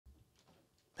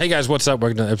Hey guys, what's up?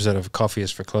 Welcome to an episode of Coffee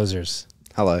is for Closers.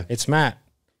 Hello. It's Matt.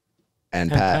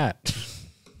 And Pat.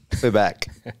 We're back.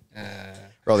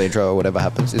 Roll the intro or whatever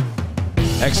happens.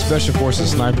 Ex-Special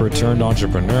Forces sniper turned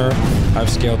entrepreneur.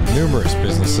 I've scaled numerous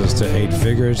businesses to 8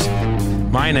 figures.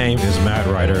 My name is Matt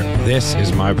Ryder. This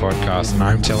is my podcast, and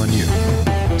I'm telling you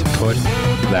to put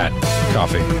that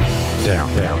coffee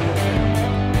down.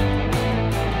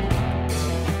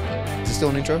 Is it still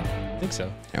an intro? I think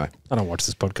so. Anyway. I don't watch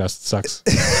this podcast. It sucks.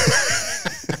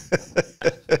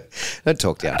 Don't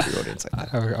talk down to your audience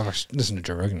like that. I listen to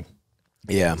Joe Rogan.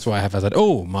 Yeah. That's why I have that.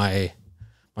 Oh, my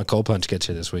cold punch gets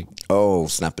here this week. Oh,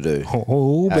 snap-a-doo.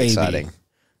 Oh, How baby. exciting.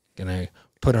 Gonna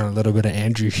put on a little bit of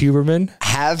Andrew Huberman.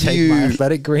 Take my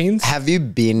athletic greens. Have you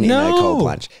been in a cold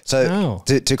plunge? So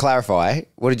to clarify,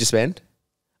 what did you spend?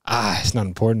 It's not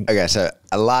important. Okay, so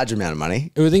a large amount of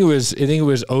money. I think it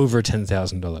was over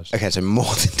 $10,000. Okay, so more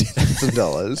than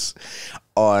 $10,000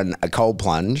 on a cold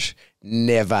plunge,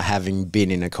 never having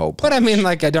been in a cold plunge. But I mean,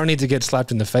 like, I don't need to get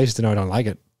slapped in the face to know I don't like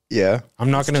it. Yeah.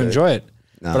 I'm not going to enjoy it,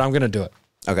 No. but I'm going to do it.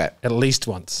 Okay. At least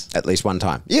once. At least one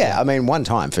time. Yeah, I mean, one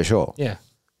time for sure. Yeah.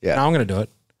 Yeah. No, I'm going to do it.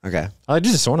 Okay. I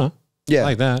do the sauna. Yeah. I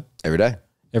like that. Every day.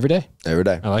 Every day. Every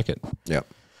day. I like it. Yep.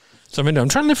 So I'm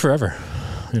trying to live forever.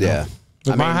 You know? Yeah.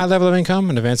 With my high level of income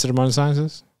and advanced modern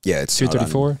sciences, Yeah, it's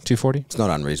 234, 240. It's not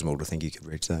unreasonable to think you could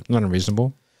reach that. Not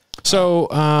unreasonable. So,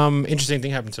 interesting thing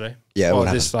happened today. Yeah, well,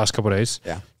 what this last couple of days.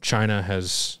 Yeah. China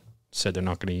has said they're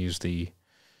not going to use the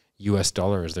US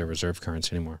dollar as their reserve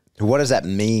currency anymore. What does that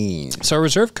mean? So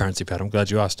reserve currency, Pat, I'm glad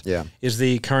you asked. Yeah. Is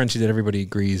the currency that everybody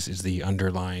agrees is the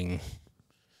underlying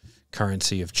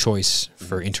currency of choice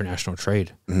for international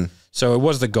trade. Mm-hmm. So it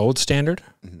was the gold standard,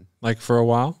 like for a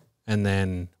while, and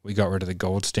then we got rid of the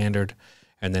gold standard,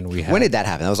 and then we had... When did that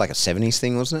happen? That was like a 70s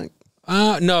thing, wasn't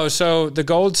it? No, so the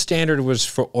gold standard was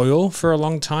for oil for a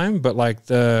long time, but like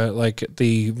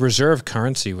the reserve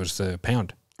currency was the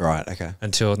pound. Right, okay.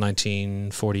 Until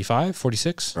 1945,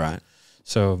 46. Right.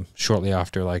 So shortly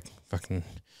after, like, fucking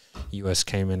U.S.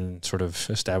 came in and sort of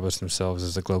established themselves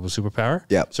as a global superpower.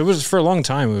 Yeah. So it was, for a long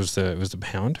time, it was the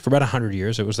pound. For about 100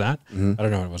 years, it was that. I don't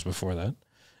know what it was before that.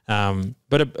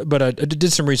 But I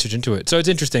did some research into it. So it's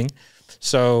interesting.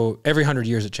 So every 100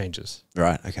 years it changes.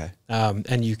 Right, okay.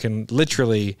 And you can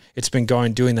literally, it's been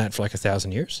doing that for like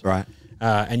 1,000 years. Right.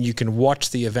 And you can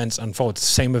watch the events unfold. It's the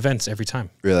same events every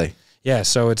time. Really? Yeah,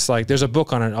 so it's like, there's a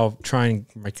book on it. I'll try and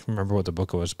remember what the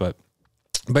book was, but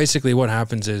basically what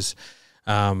happens is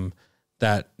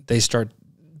that they start,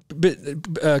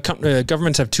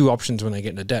 governments have two options when they get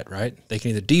into debt, right? They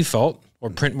can either default or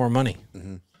print more money.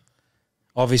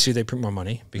 Obviously, they print more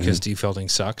money because defaulting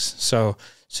sucks. So as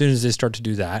soon as they start to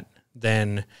do that,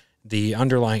 then the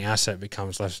underlying asset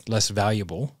becomes less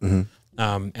valuable.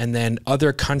 And then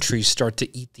other countries start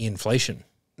to eat the inflation.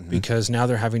 Because now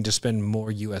they're having to spend more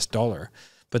US dollar,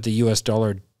 but the US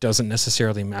dollar doesn't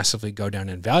necessarily massively go down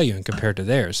in value and compared to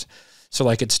theirs. So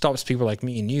like it stops people like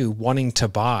me and you wanting to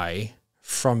buy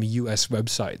from US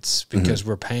websites because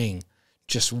we're paying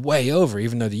just way over,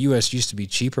 even though the US used to be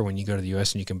cheaper when you go to the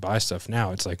US and you can buy stuff.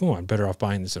 Now it's like, oh, I'm better off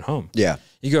buying this at home. Yeah.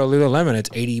 You go to Lululemon, it's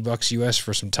 $80 US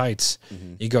for some tights.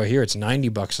 You go here, it's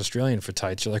 $90 Australian for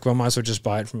tights. You're like, well, I might as well just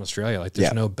buy it from Australia. Like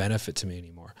there's no benefit to me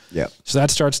anymore. Yeah. So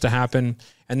that starts to happen.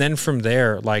 And then from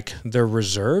there, like the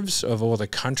reserves of all the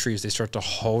countries, they start to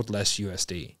hold less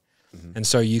USD. And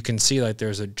so you can see like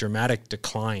there's a dramatic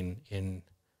decline in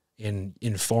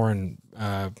foreign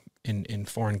in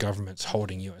foreign governments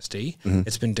holding USD.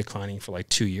 It's been declining for like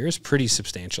 2 years, pretty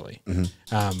substantially.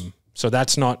 So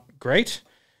that's not great.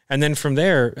 And then from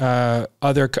there,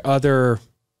 other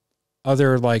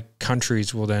like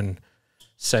countries will then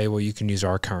say, well, you can use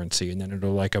our currency, and then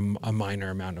it'll like a minor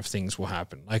amount of things will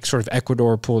happen. Like sort of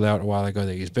Ecuador pulled out a while ago,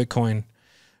 they use Bitcoin,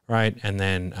 right? And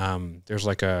then there's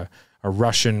like a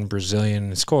Russian,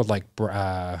 Brazilian, it's called like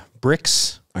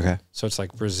BRICS. Okay. So it's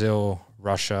like Brazil,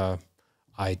 Russia,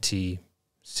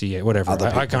 ITCA, whatever.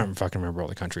 I can't fucking remember all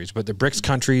the countries, but the BRICS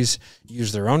countries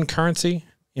use their own currency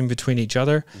in between each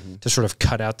other to sort of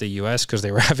cut out the US because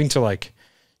they were having to like,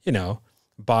 you know,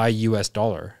 buy US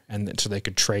dollar and so they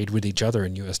could trade with each other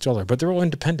in US dollar, but they're all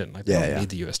independent. Like they don't need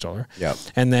the US dollar. Yeah.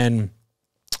 And then,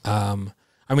 I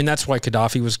mean, that's why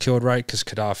Gaddafi was killed, right? Because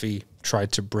Gaddafi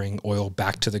tried to bring oil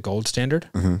back to the gold standard.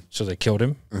 So they killed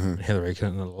him. And Hillary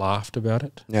Clinton laughed about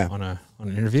it on an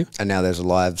interview. And now there's a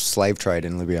live slave trade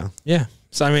in Libya. Yeah.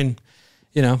 So, I mean,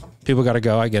 you know, people got to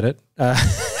go. I get it.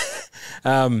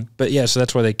 But yeah, so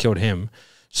that's why they killed him.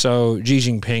 So Xi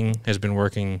Jinping has been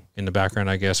working in the background,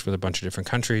 I guess, with a bunch of different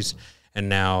countries. And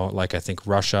now, like, I think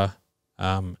Russia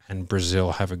and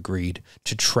Brazil have agreed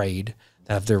to trade,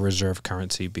 have their reserve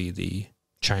currency be the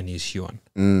Chinese yuan.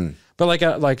 But like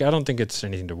I don't think it's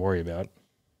anything to worry about.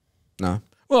 No.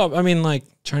 Well, I mean, like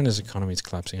China's economy is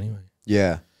collapsing anyway.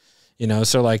 Yeah. You know,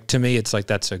 so like to me, it's like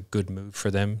that's a good move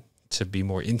for them to be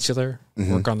more insular,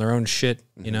 work on their own shit.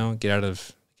 You know, get out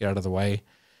of the way.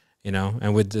 You know,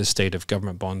 and with the state of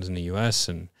government bonds in the U.S.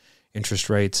 and interest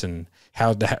rates and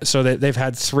so they've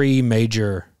had three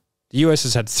major. The U.S.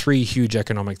 has had three huge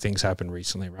economic things happen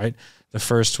recently, right? The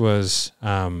first was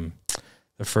the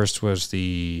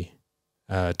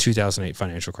 2008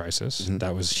 financial crisis.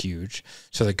 That was huge.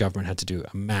 So the government had to do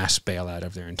a mass bailout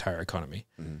of their entire economy.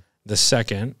 The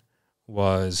second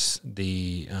was what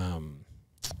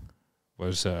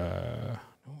was the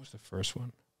first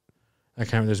one? I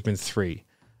can't remember. There's been three.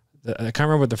 I can't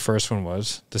remember what the first one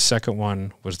was. The second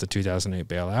one was the 2008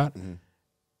 bailout.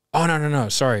 Oh, no.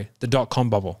 Sorry. The dot-com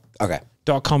bubble. Okay.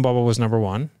 Dot-com bubble was number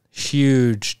one.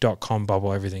 Huge dot-com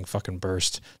bubble. Everything fucking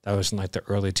burst. That was in like the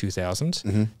early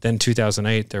 2000s. Then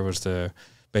 2008, there was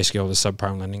basically all the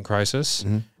subprime lending crisis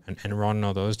and Enron and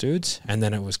all those dudes. And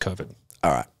then it was COVID.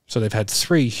 All right. So they've had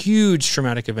three huge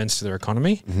traumatic events to their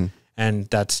economy. And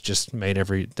that's just made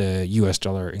the US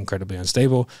dollar incredibly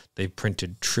unstable. They've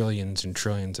printed trillions and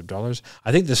trillions of dollars.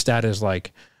 I think the stat is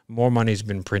like more money's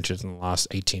been printed in the last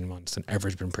 18 months than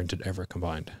ever's been printed ever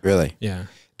combined. Really? Yeah.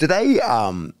 Do they,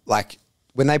 like,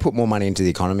 when they put more money into the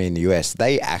economy in the US,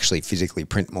 they actually physically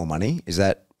print more money? Is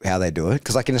that how they do it?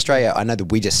 Because like in Australia, I know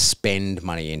that we just spend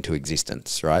money into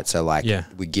existence, right? So like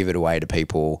we give it away to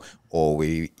people, or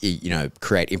we, you know,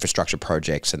 create infrastructure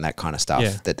projects and that kind of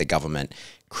stuff that the government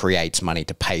creates money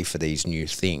to pay for these new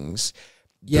things.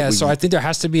 Yeah, so I think there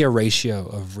has to be a ratio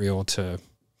of real to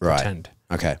pretend.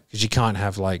 Okay. Because you can't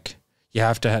have like, you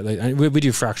have to have, like, we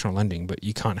do fractional lending, but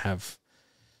you can't have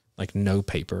like no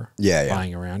paper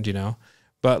lying around, you know?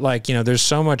 But like, you know, there's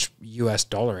so much US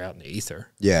dollar out in the ether.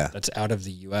 Yeah. That's out of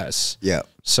the US. Yeah.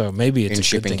 So maybe it's in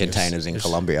shipping containers in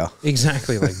Colombia.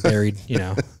 Exactly. Like buried, you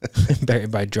know,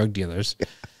 buried by drug dealers. Yeah.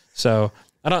 So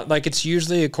I don't like, it's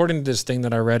usually, according to this thing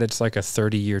that I read, it's like a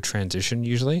 30-year transition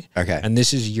usually. Okay. And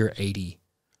this is year 80.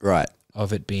 Right.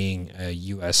 Of it being a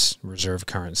US reserve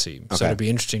currency. So it'll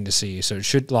be interesting to see. So it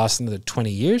should last another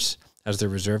 20 years as the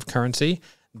reserve currency.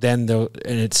 Then and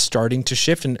it's starting to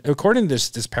shift. And according to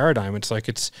this paradigm, it's like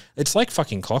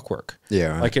fucking clockwork.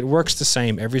 Yeah. Right. Like it works the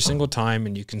same every single time,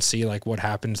 and you can see like what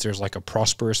happens. There's like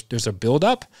there's a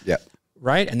buildup. Yeah.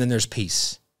 Right. And then there's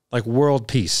peace, like world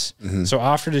peace. So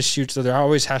after this shoots, so there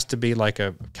always has to be like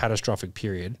a catastrophic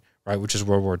period, right? Which is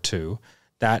World War II.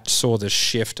 That saw the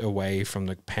shift away from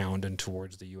the pound and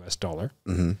towards the US dollar.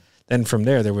 Then from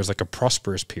there was like a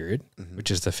prosperous period,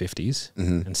 which is the 50s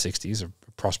and 60s, a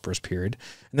prosperous period.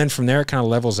 And then from there, it kind of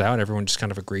levels out. Everyone just kind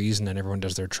of agrees, and then everyone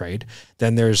does their trade.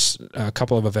 Then there's a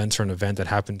couple of events or an event that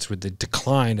happens with the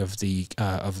decline of the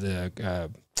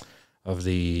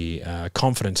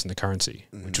confidence in the currency,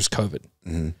 which was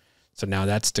COVID. So now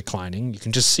that's declining. You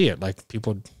can just see it. Like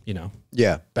people, you know,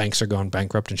 banks are going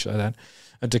bankrupt and shit like that.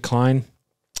 A decline.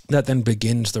 That then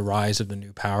begins the rise of the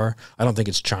new power. I don't think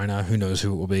it's China. Who knows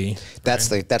who it will be? That's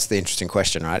the interesting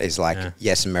question, right? Is like,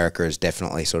 yes, America is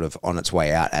definitely sort of on its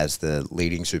way out as the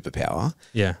leading superpower.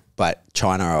 Yeah. But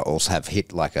China also have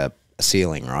hit like a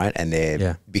ceiling, right? And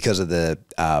they're because of the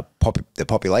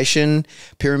population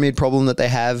pyramid problem that they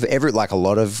have. Like a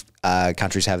lot of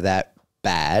countries have that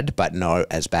bad, but not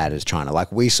as bad as China.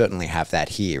 Like we certainly have that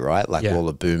here, right? Like all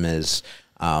the boomers,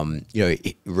 you know,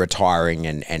 retiring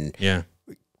and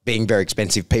being very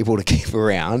expensive people to keep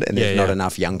around, and there's not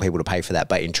enough young people to pay for that.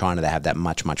 But in China, they have that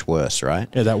much, much worse, right?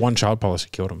 Yeah, that one child policy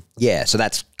killed them. Yeah, so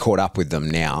that's caught up with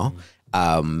them now.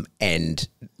 And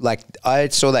like I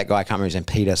saw that guy, I can't remember his name,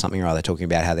 Peter something or other, talking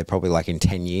about how they're probably like in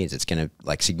 10 years, it's going to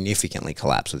like significantly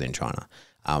collapse within China.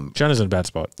 China's in a bad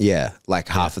spot. Yeah, like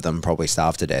half of them probably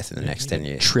starve to death in the next 10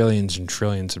 years. Trillions and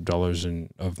trillions of dollars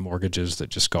of mortgages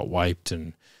that just got wiped,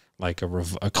 and like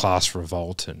a class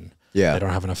revolt, and they don't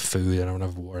have enough food, they don't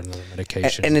have water, enough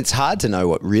medication. And it's hard to know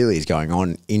what really is going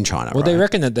on in China. Well, they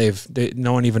reckon that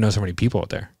no one even knows how many people out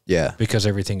there. Yeah. Because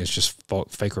everything is just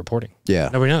fake reporting. Yeah.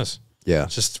 Nobody knows. Yeah.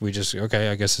 It's just, okay,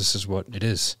 I guess this is what it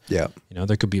is. Yeah. You know,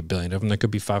 there could be 1 billion of them, there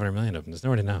could be 500 million of them. There's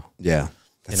nobody to know. Yeah.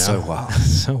 That's so wild.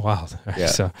 So wild. Yeah.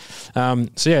 So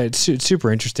yeah, it's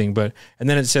super interesting. And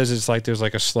then it says it's like there's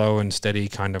like a slow and steady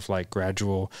kind of like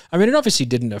gradual. I mean, it obviously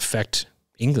didn't affect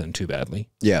England too badly.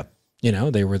 Yeah. You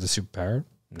know, they were the superpower.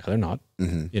 No, they're not.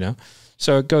 You know,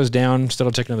 so it goes down. Still,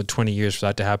 it'll take another 20 years for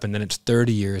that to happen. Then it's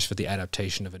 30 years for the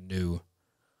adaptation of a new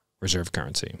reserve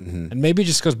currency, and maybe it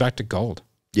just goes back to gold.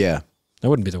 Yeah, that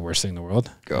wouldn't be the worst thing in the world.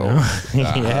 Gold. You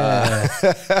know? Yeah.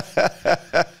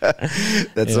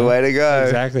 That's the way to go.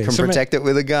 Exactly. Can protect it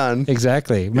with a gun.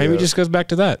 Exactly. Maybe it just goes back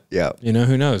to that. Yeah. You know,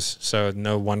 who knows? So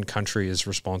no one country is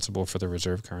responsible for the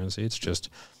reserve currency. It's just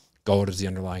gold is the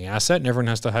underlying asset, and everyone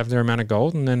has to have their amount of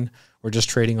gold, and then we're just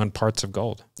trading on parts of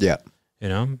gold. Yeah. You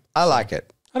know? I like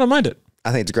it. I don't mind it.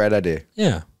 I think it's a great idea.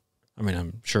 Yeah. I mean,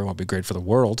 I'm sure it won't be great for the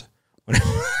world when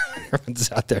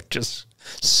everyone's out there just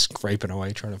scraping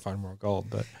away trying to find more gold.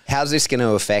 But how's this going to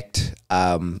affect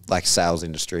like sales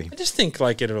industry? I just think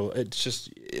like it's just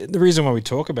the reason why we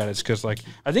talk about it is because like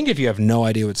I think if you have no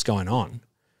idea what's going on,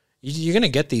 you're going to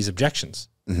get these objections.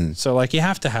 So like you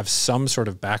have to have some sort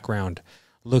of background,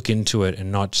 look into it,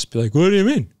 and not just be like, what do you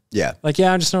mean? Yeah. Like,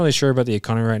 yeah, I'm just not really sure about the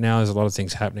economy right now. There's a lot of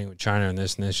things happening with China and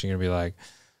this. You're going to be like,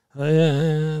 oh,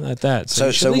 yeah, like that. So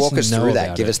walk us through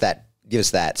that. Give us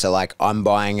that. So like I'm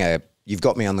buying you've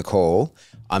got me on the call.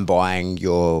 I'm buying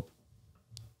your,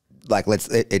 like,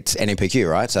 it's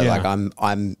NPQ, right? So like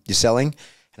you're selling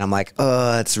and I'm like,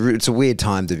 oh, it's a weird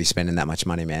time to be spending that much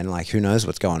money, man. Like who knows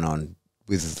what's going on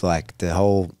with like the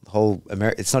whole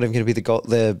America. It's not even going to be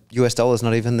the US dollar is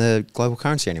not even the global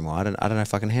currency anymore. I don't know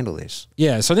if I can handle this.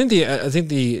 Yeah. So I think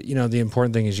the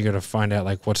important thing is you got to find out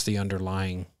like what's the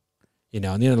underlying, and the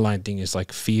underlying thing is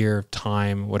like fear,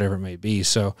 time, whatever it may be.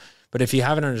 So, but if you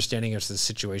have an understanding of the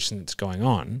situation that's going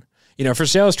on, for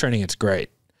sales training, it's great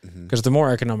because the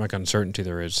more economic uncertainty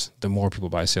there is, the more people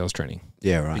buy sales training.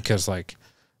 Yeah. Right. Because like,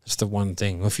 it's the one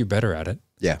thing, well, if you're better at it.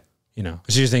 Yeah.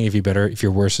 So you're saying if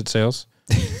you're worse at sales,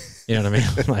 you know what I mean?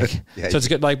 Like, so it's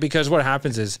good. Like, because what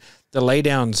happens is the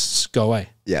laydowns go away.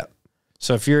 Yeah.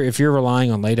 So if you're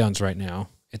relying on laydowns right now,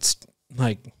 it's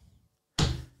like,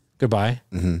 goodbye.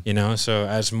 So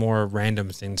as more random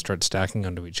things start stacking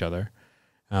onto each other,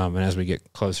 and as we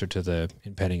get closer to the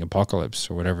impending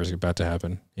apocalypse or whatever is about to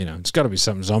happen, it's got to be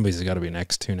something. Zombies has got to be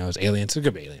next. Who knows? Aliens. It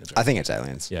could be aliens. Right? I think it's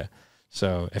aliens. Yeah.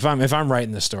 So if I'm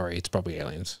writing the story, it's probably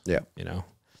aliens. Yeah.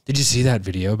 Did you see that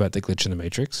video about the glitch in the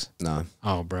Matrix? No.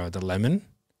 Oh, bro, the lemon.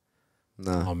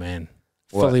 No. Oh man,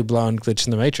 fully blown glitch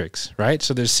in the Matrix, right?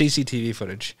 So there's CCTV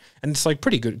footage, and it's like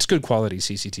pretty good. It's good quality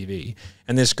CCTV.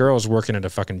 And this girl's working at a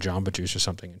fucking Jamba Juice or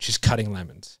something, and she's cutting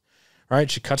lemons, right?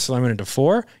 She cuts the lemon into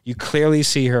 4. You clearly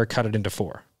see her cut it into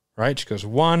 4, right? She goes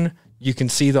 1. You can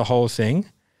see the whole thing.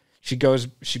 She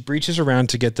breaches around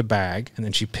to get the bag, and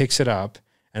then she picks it up,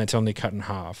 and it's only cut in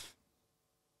half.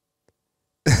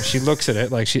 She looks at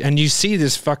it and you see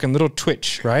this fucking little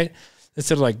twitch, right?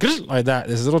 Instead of like that,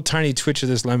 there's a little tiny twitch of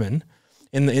this lemon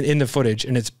in the footage,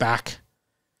 and it's back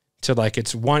to like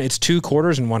it's 2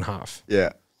 quarters and 1/2.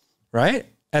 Yeah. Right?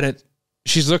 And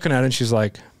she's looking at it and she's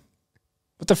like,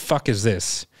 what the fuck is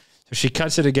this? So she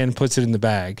cuts it again, puts it in the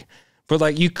bag. But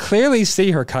like you clearly see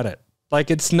her cut it. Like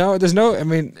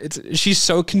she's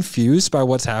so confused by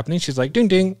what's happening. She's like, ding,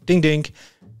 ding, ding, ding.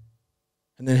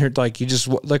 And then you just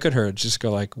look at her, just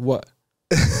go like, what?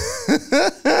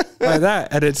 Like that.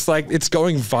 And it's like, it's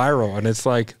going viral, and it's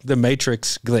like the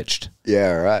Matrix glitched.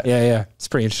 Yeah, right. Yeah. It's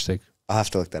pretty interesting. I'll have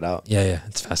to look that up. Yeah.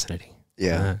 It's fascinating.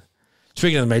 Yeah.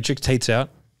 Speaking of the Matrix, Tate's out.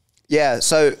 Yeah.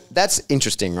 So that's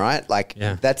interesting, right? Like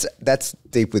that's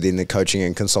deep within the coaching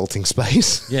and consulting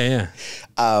space. Yeah.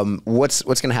 What's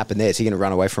going to happen there? Is he going to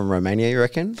run away from Romania, you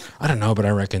reckon? I don't know, but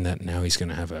I reckon that now he's going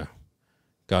to have a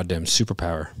goddamn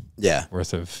superpower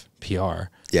worth of PR.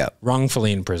 Yeah.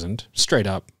 Wrongfully imprisoned, straight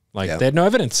up. Like they had no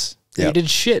evidence. They did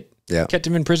shit. Yeah. Kept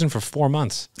him in prison for 4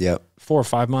 months. Yeah. 4 or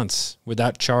 5 months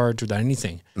without charge, without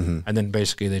anything. And then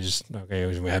basically they just,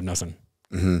 we have nothing.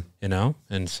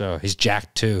 And so he's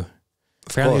jacked too.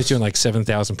 Apparently he was doing like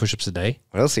 7,000 push-ups a day.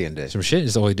 What else he gonna do? Some shit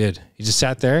is all he did. He just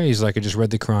sat there. He's like, I just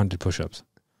read the Quran, did push-ups.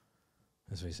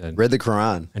 That's what he said. Read the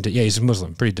Quran. And he's a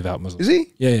Muslim, pretty devout Muslim. Is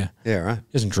he? Yeah. Yeah, right.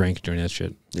 He doesn't drink during that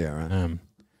shit. Yeah, right.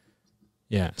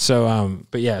 Yeah. So,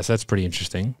 so that's pretty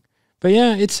interesting. But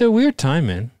yeah, it's a weird time,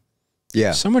 man.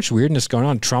 Yeah. So much weirdness going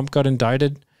on. Trump got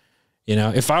indicted.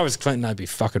 If I was Clinton, I'd be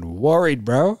fucking worried,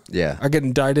 bro. Yeah. I get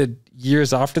indicted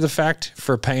years after the fact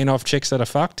for paying off chicks that I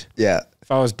fucked. Yeah.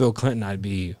 If I was Bill Clinton, I'd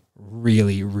be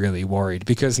really, really worried,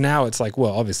 because now it's like,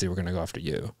 well, obviously we're going to go after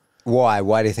you. Why?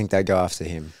 Why do you think they go after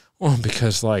him? Well,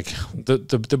 because like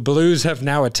the Blues have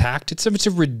now attacked. It's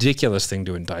a ridiculous thing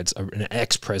to indict an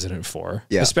ex-president for,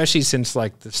 especially since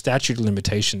like the statute of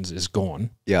limitations is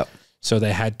gone. Yeah. So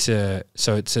they had to.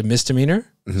 So it's a misdemeanor.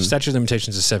 Statute of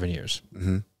limitations is 7 years.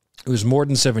 It was more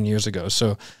than 7 years ago.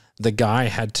 So the guy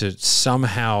had to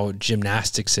somehow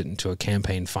gymnastics it into a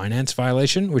campaign finance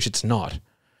violation, which it's not.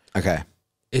 Okay.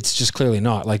 it's just clearly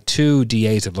not. Like 2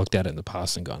 DAs have looked at it in the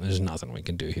past and gone, there's nothing we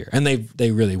can do here. And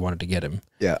they really wanted to get him.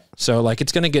 Yeah. So like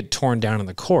it's going to get torn down in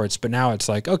the courts, but now it's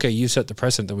like, okay, you set the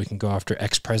precedent that we can go after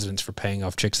ex-presidents for paying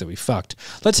off chicks that we fucked.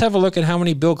 Let's have a look at how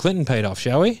many Bill Clinton paid off,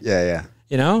 shall we? Yeah, yeah.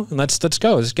 You know, and let's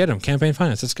go. Let's get him. Campaign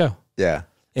finance. Let's go. Yeah.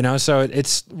 You know, so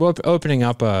it's opening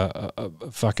up a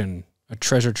fucking a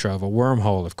treasure trove, a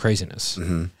wormhole of craziness.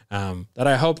 That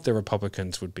I hope the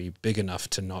Republicans would be big enough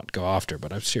to not go after,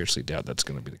 but I seriously doubt that's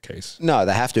going to be the case. No,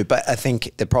 they have to. But I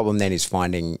think the problem then is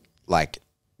finding like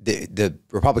the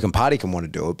Republican Party can want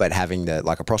to do it, but having a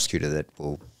prosecutor that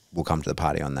will come to the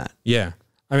party on that. Yeah,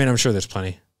 I mean, I'm sure there's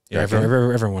plenty. Yeah,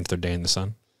 everyone wants their day in the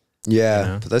sun. Yeah, you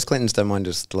know? But those Clintons don't mind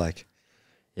just like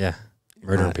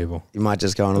murdering people. You might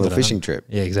just go on a little fishing trip.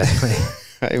 Yeah, exactly.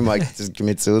 He might just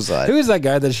commit suicide. Who was that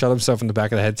guy that shot himself in the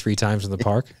back of the head 3 times in the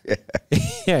park?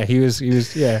 Yeah, he was.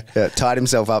 Yeah, tied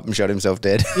himself up and shot himself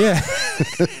dead. Yeah.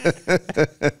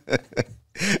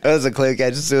 That was a clear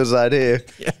case of suicide here.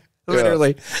 Yeah,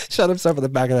 literally shot himself in the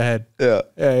back of the head. Yeah.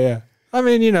 Yeah. I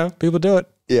mean, you know, people do it.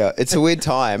 Yeah, it's a weird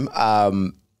time.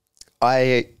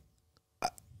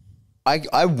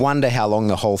 I wonder how long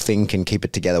the whole thing can keep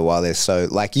it together while there's so,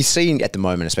 like, you see at the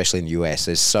moment, especially in the US,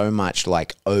 there's so much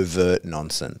like overt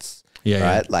nonsense. Yeah.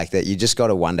 Right? Yeah. Like that you just got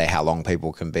to wonder how long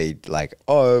people can be like,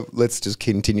 oh, let's just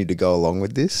continue to go along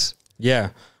with this.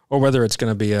 Yeah. Or whether it's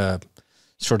going to be a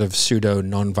sort of pseudo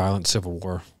non-violent civil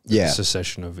war. Yeah.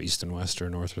 Secession of East and West or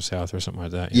North or South or something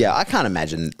like that. Yeah. I can't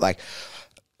imagine like.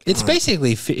 It's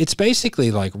basically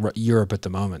like Europe at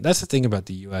the moment. That's the thing about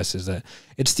the U.S. is that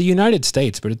it's the United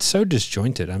States, but it's so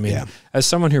disjointed. I mean, as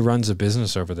someone who runs a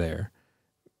business over there,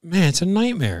 man, it's a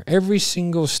nightmare. Every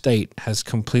single state has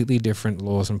completely different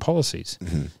laws and policies.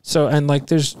 So, and like,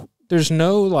 there's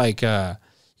no like,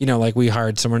 you know, like we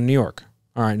hired someone in New York.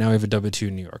 All right, now we have a W-2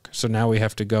 in New York. So now we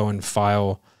have to go and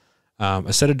file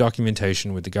a set of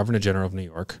documentation with the Governor General of New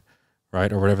York,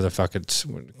 right, or whatever the fuck it's,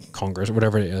 Congress, or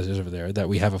whatever it is over there, that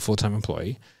we have a full-time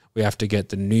employee. We have to get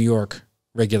the New York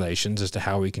regulations as to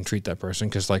how we can treat that person,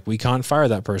 because like we can't fire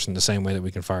that person the same way that we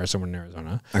can fire someone in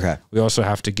Arizona. Okay. We also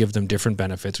have to give them different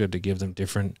benefits. We have to give them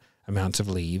different amounts of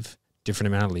leave, different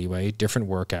amount of leeway, different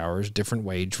work hours, different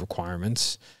wage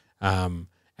requirements. And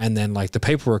then like the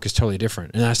paperwork is totally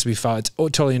different and it has to be filed. It's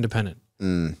totally independent.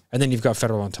 And then you've got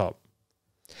federal on top.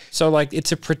 So like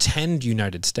it's a pretend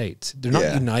United States. They're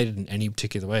not united in any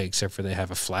particular way except for they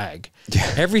have a flag.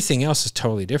 Yeah. Everything else is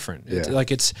totally different. It's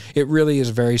like it really is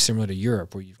very similar to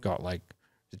Europe where you've got like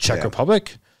the Czech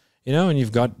Republic, you know, and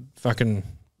you've got fucking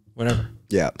whatever.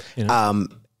 Yeah. You know?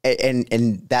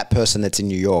 And that person that's in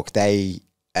New York, they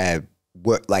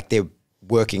work like they're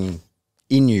working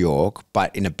in New York,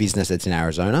 but in a business that's in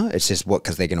Arizona. It's just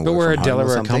because they're going to work from home. But we're a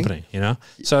Delaware company, you know?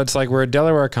 So it's like we're a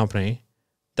Delaware company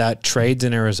that trades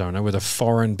in Arizona with a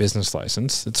foreign business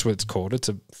license. That's what it's called. It's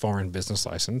a foreign business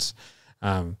license,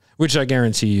 which I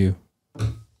guarantee you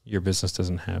your business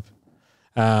doesn't have.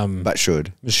 But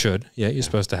should. Should. Yeah, you're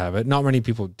supposed to have it. Not many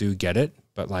people do get it,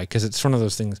 but like, because it's one of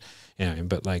those things, you know,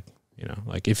 but like, you know,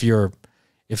 like if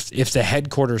the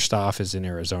headquarters staff is in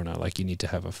Arizona, like you need to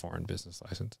have a foreign business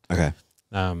license. Okay.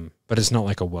 But it's not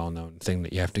like a well-known thing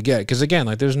that you have to get. Because again,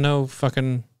 like there's no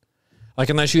fucking, like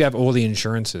unless you have all the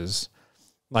insurances,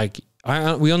 like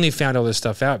we only found all this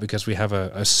stuff out because we have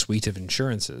a suite of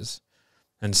insurances.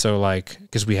 And so like,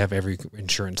 because we have every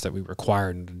insurance that we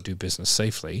require to do business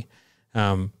safely.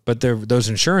 But those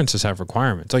insurances have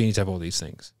requirements. Oh, you need to have all these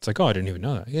things. It's like, oh, I didn't even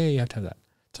know that. Yeah, you have to have that.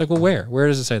 It's like, well, where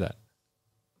does it say that?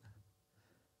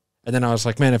 And then I was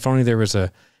like, man, if only there was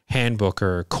a handbook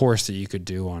or a course that you could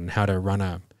do on how to run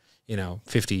a, you know,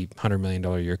 $50, $100 million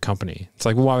a year company. It's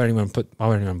like, well, why would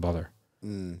anyone bother?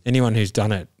 Anyone who's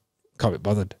done it can't be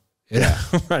bothered. Yeah.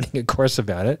 Writing a course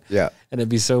about it. Yeah. And it'd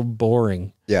be so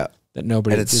boring. Yeah. That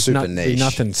nobody, and it's super niche.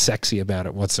 Nothing sexy about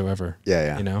it whatsoever. Yeah.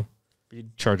 Yeah. You know,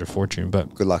 you'd charge a fortune,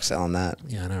 but good luck selling that.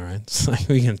 Yeah, I know, right? It's like,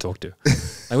 who are you going to talk to?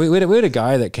 Like we had a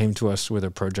guy that came to us with a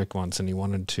project once and he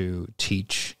wanted to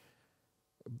teach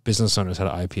business owners how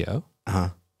to IPO. Uh-huh.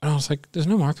 And I was like, there's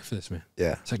no market for this, man.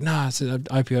 Yeah. It's like, nah, it's an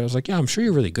IPO. I was like, yeah, I'm sure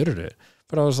you're really good at it.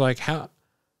 But I was like, who are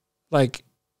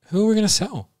we going to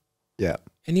sell? Yeah.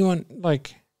 Anyone,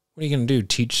 like, what are you going to do?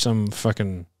 Teach some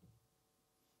fucking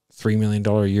 $3 million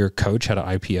a year coach how to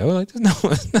IPO? Like,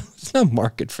 there's no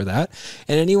market for that.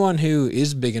 And anyone who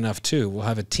is big enough too will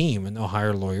have a team and they'll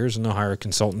hire lawyers and they'll hire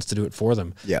consultants to do it for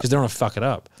them. Yeah. Because they don't want to fuck it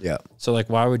up. Yeah. So like,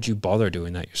 why would you bother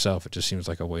doing that yourself? It just seems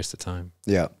like a waste of time.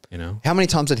 Yeah. You know? How many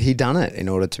times had he done it in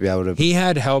order to be able to? He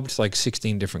had helped like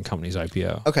 16 different companies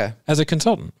IPO. Okay. As a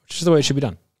consultant, which is the way it should be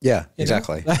done. Yeah,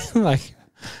 exactly. Like,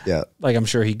 Yeah. Like I'm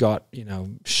sure he got,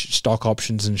 stock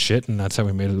options and shit, and that's how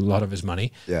he made a lot of his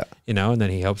money. Yeah. And then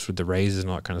he helps with the raises and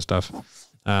all that kind of stuff.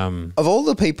 Of all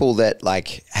the people that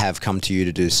like have come to you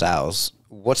to do sales,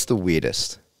 what's the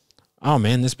weirdest? Oh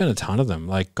man, there's been a ton of them.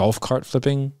 Like golf cart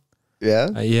flipping.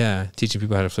 Yeah. Yeah. Teaching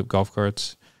people how to flip golf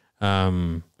carts.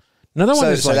 Another one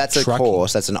is so like that's trucking. a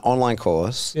course. That's an online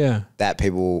course. Yeah. That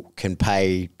people can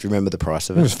pay. Do you remember the price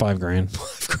of It it? was $5,000.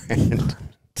 $5,000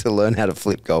 to learn how to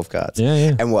flip golf carts. Yeah,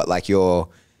 yeah. And what, like you're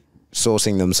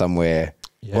sourcing them somewhere?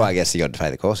 Yeah. Well, I guess you got to pay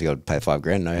the course. You got to pay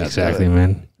 $5,000. No, Exactly,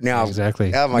 man. Now,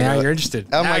 exactly. How am I now gonna, you're interested.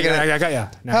 How am I going I got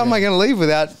you. How am I going to leave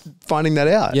without finding that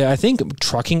out? Yeah, I think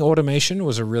trucking automation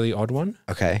was a really odd one.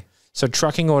 Okay. So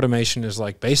trucking automation is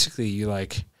like basically you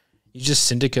just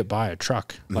syndicate buy a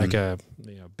truck, like a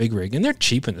big rig, and they're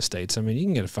cheap in the States. I mean, you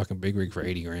can get a fucking big rig for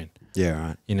 $80,000. Yeah,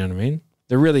 right. You know what I mean?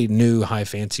 The really new high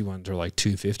fancy ones are like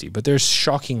 $250, but they're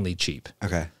shockingly cheap.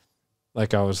 Okay.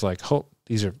 Like I was like, oh,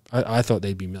 these are. I thought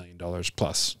they'd be $1 million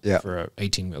plus for a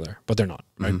 18-wheeler, but they're not.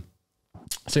 Right.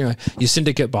 So anyway, you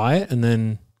syndicate buy it and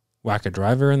then whack a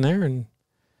driver in there and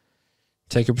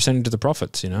take a percentage of the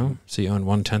profits. So you own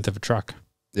 1/10 of a truck.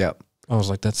 Yeah. I was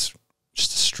like, that's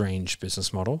just a strange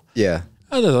business model. Yeah.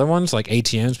 Other ones like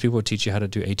ATMs, people would teach you how to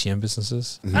do ATM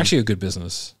businesses. Actually, a good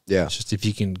business. Yeah. It's just if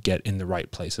you can get in the right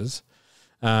places.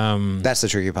 That's the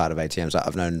tricky part of ATMs.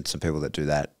 I've known some people that do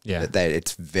that. Yeah.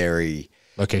 It's very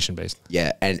location based.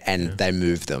 Yeah, and they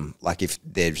move them. Like if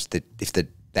the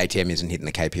ATM isn't hitting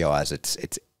the KPIs,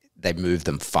 it's they move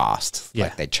them fast. Yeah.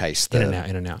 Like they chase the in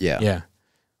and out. Yeah. Yeah.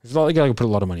 There's a lot, you got to put a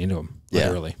lot of money into them.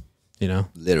 Literally.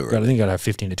 Literally. I think you got to have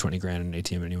 15 to 20 grand in an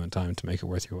ATM at any one time to make it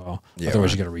worth your while. Yeah,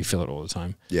 Otherwise, right. you got to refill it all the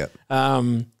time. Yeah. A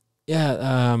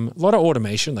lot of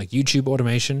automation, like YouTube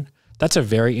automation. That's a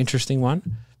very interesting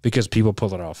one because people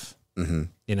pull it off. Those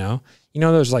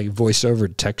like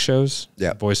voiceover tech shows.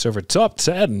 Yeah. Voiceover top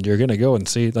 10. You're gonna go and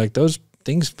see like those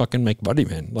things fucking make money,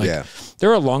 man. Like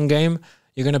they're a long game.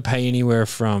 You're gonna pay anywhere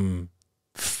from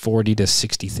 40 to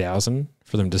 60,000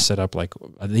 for them to set up. Like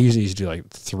they usually do like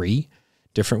 3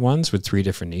 different ones with 3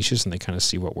 different niches, and they kind of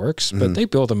see what works. But they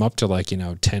build them up to like 10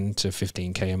 to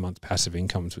 15K a month passive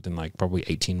incomes within like probably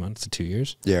 18 months to 2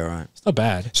 years. Yeah, right. It's not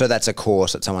bad. So that's a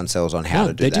course that someone sells on how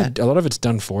to do that. A lot of it's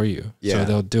done for you. Yeah. So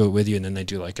they'll do it with you, and then they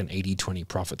do like an 80-20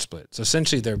 profit split. So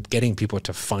essentially they're getting people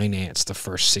to finance the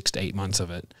first 6 to 8 months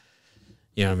of it.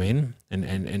 You know what I mean?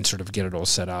 And sort of get it all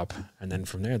set up. And then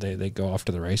from there, they go off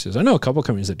to the races. I know a couple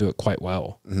companies that do it quite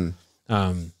well.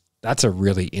 That's a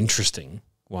really interesting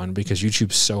one because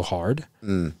YouTube's so hard,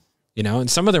 and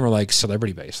some of them are like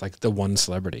celebrity based, like the one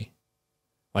celebrity,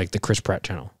 like the Chris Pratt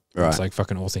channel. Right. It's like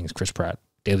fucking all things Chris Pratt,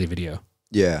 daily video.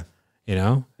 Yeah.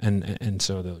 And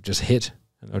so they'll just hit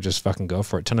and they'll just fucking go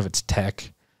for it. A ton of it's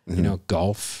tech,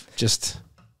 golf, just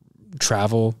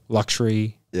travel,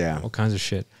 luxury, all kinds of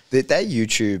shit. That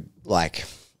YouTube like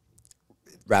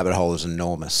rabbit hole is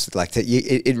enormous. Like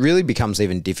it really becomes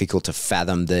even difficult to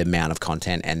fathom the amount of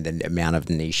content and the amount of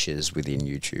niches within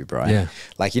YouTube, right? Yeah.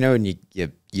 Like when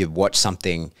you watch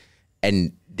something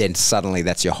and then suddenly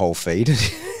that's your whole feed.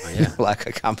 Like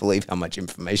I can't believe how much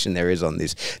information there is on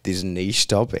this niche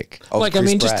topic. Like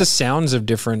Chris Pratt. Just the sounds of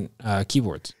different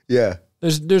keyboards. Yeah.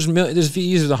 There's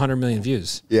views with 100 million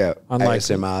views. Yeah. On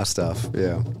ASMR stuff.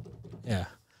 Yeah. Yeah.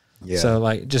 Yeah. So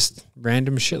like just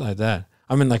random shit like that.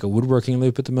 I'm in like a woodworking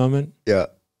loop at the moment. Yeah.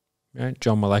 Right.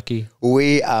 John Malecki.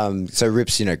 We, so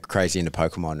Rip's, crazy into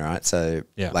Pokemon, right? So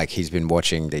like he's been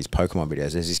watching these Pokemon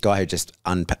videos. There's this guy who just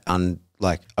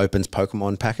opens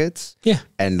Pokemon packets. Yeah.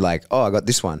 And like, oh, I got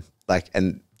this one. Like,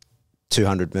 and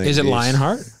 200 million Is it views.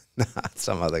 Lionheart? Nah,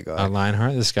 some other guy.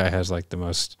 Lionheart. This guy has like the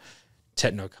most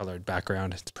techno-colored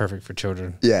background. It's perfect for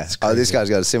children. Yeah. Oh, this guy's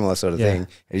got a similar sort of thing. And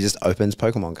he just opens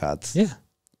Pokemon cards. Yeah.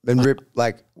 And Rip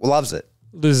loves it.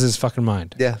 Loses his fucking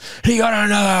mind. Yeah. He got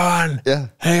another one. Yeah.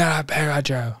 He got a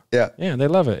Pikachu. Yeah. Yeah, they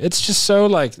love it. It's just so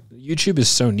like YouTube is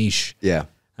so niche. Yeah.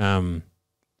 I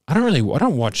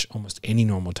don't watch almost any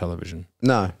normal television.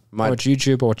 No. I watch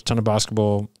YouTube, I watch a ton of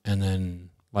basketball, and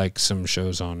then like some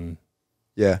shows on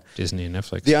Disney and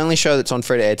Netflix. The only show that's on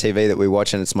free-to-air TV that we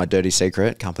watch, and it's my dirty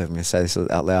secret, can't believe I'm going to say this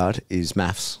out loud, is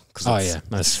MAFS. Oh yeah,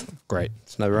 that's great.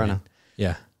 It's no-brainer.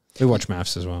 Yeah. We watch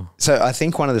MAFS as well. So I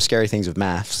think one of the scary things of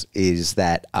MAFS is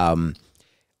that,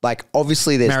 like,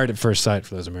 obviously there's... Married at First Sight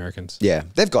for those Americans. Yeah,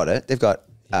 they've got it. They've got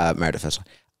Married at First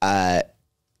Sight.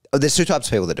 There's 2 types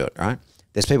of people that do it, right?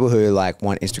 There's people who, like,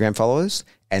 want Instagram followers,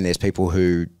 and there's people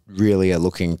who really are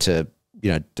looking to,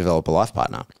 develop a life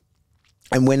partner.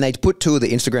 And when they put 2 of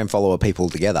the Instagram follower people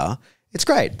together, It's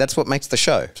great. That's what makes the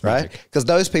show, right? Because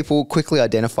those people quickly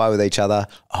identify with each other.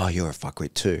 Oh, you're a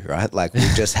fuckwit too, right? Like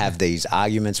we'll just have these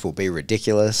arguments. We'll be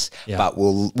ridiculous, but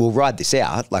we'll ride this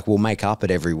out. Like we'll make up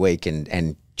it every week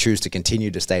and choose to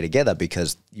continue to stay together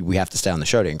because we have to stay on the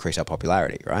show to increase our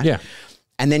popularity, right? Yeah.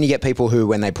 And then you get people who,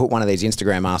 when they put one of these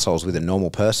Instagram assholes with a normal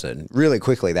person, really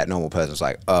quickly that normal person's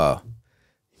like, oh,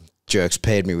 jerks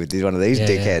paired me with one of these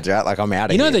dickheads, right? Like I'm out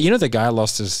of here. You know the guy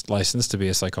lost his license to be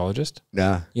a psychologist?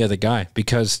 No. Yeah, the guy,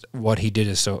 because what he did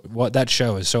is that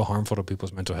show is so harmful to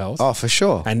people's mental health. Oh, for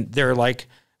sure. And they're like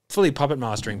fully puppet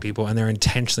mastering people and they're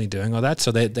intentionally doing all that.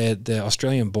 So the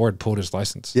Australian board pulled his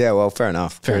license. Yeah, well, fair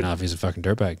enough. Fair enough. He's a fucking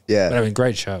dirtbag. Yeah. But I mean,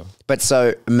 great show. But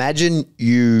so imagine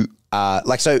you,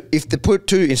 so if the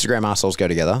two Instagram assholes go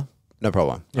together, no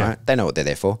problem, right? They know what they're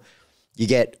there for. You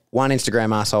get one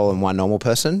Instagram asshole and one normal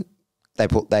person. They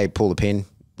pull the pin.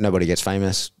 Nobody gets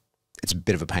famous. It's a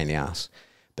bit of a pain in the ass.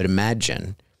 But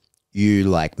imagine you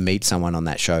like meet someone on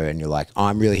that show and you're like,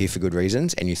 I'm really here for good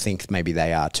reasons. And you think maybe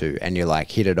they are too. And you're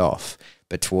like, hit it off.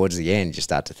 But towards the end, you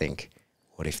start to think,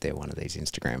 what if they're one of these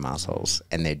Instagram assholes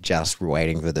and they're just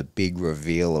waiting for the big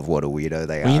reveal of what a weirdo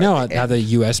they are? You know how the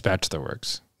US Bachelor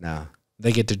works? No.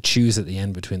 They get to choose at the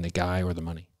end between the guy or the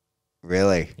money.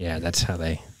 Really? Yeah, that's how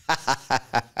they...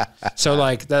 So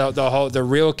like the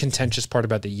real contentious part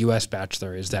about the US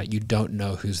Bachelor is that you don't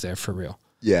know who's there for real.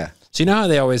 Yeah. So you know how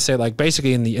they always say like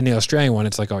basically in the Australian one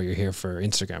it's like, oh, you're here for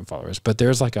Instagram followers, but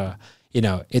there's like a, you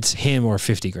know, it's him or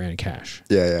 50 grand cash.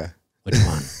 Yeah, yeah. Which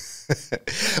one?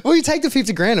 Well, you take the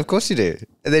 50 grand, of course you do.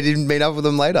 And they didn't meet up with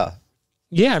them later.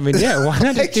 Yeah, I mean, yeah. Why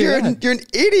not just do that? You're an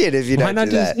idiot if you don't do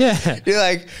that. Yeah. You're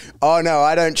like, oh no,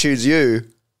 I don't choose you.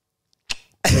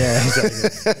 Yeah,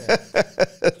 exactly.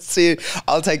 Yeah. See,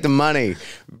 I'll take the money.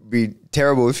 It'd be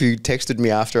terrible if you texted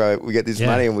me after we get this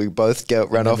money and we both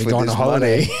run off with this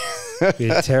money. It'd be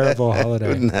a terrible holiday.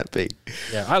 Wouldn't that be?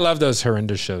 Yeah, I love those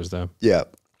horrendous shows though. Yeah,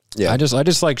 yeah. I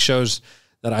just like shows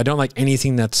that I don't like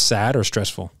anything that's sad or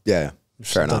stressful. Yeah,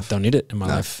 fair enough. Don't need it in my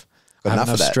life. Got I have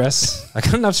enough of stress. I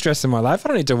got enough stress in my life. I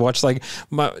don't need to watch like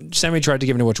Sammy tried to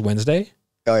get me to watch Wednesday.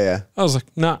 Oh yeah. I was like,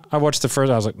 nah. I watched the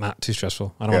first. I was like, nah, too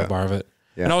stressful. I don't want to borrow it.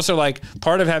 Yeah. And also, like,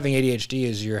 part of having ADHD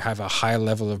is you have a high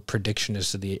level of prediction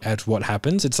as to what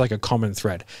happens. It's like a common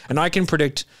thread, and I can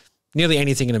predict nearly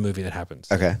anything in a movie that happens.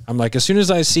 Okay, I'm like, as soon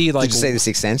as I see like, did you say The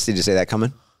Sixth Sense? Did you see that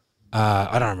coming?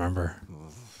 I don't remember,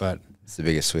 but it's the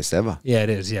biggest twist ever. Yeah, it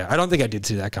is. Yeah, I don't think I did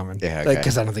see that coming. Yeah, okay.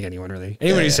 Because I don't think anyone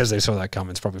who says they saw that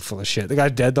coming is probably full of shit. The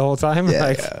guy's dead the whole time.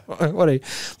 Yeah, like,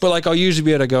 but like, I'll usually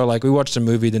be able to go like, we watched a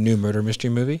movie, the new murder mystery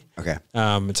movie. Okay.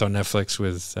 It's on Netflix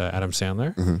with Adam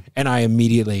Sandler, and I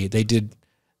immediately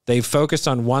they focused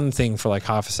on one thing for like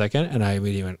half a second, and I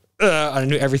immediately went, I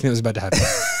knew everything that was about to happen.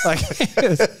 Like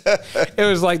it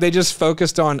was like they just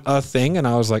focused on a thing, and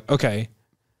I was like, okay,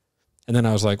 and then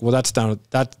I was like, well, that's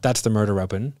the murder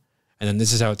weapon. And then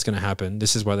this is how it's going to happen.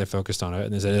 This is why they focused on it.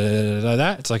 And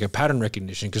that it's like a pattern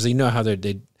recognition because they know how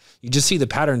you just see the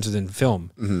patterns within film.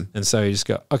 And so you just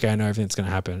go, okay, I know everything that's going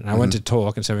to happen. And I went to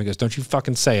talk and somebody goes, don't you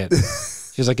fucking say it.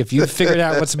 She was like, if you figured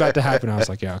out what's about to happen, I was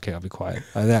like, yeah, okay, I'll be quiet.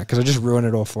 Like that, because I just ruined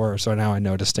it all for her. So now I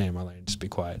know to stay in my lane and just be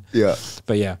quiet. Yeah.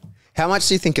 But yeah. How much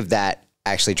do you think of that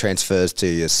actually transfers to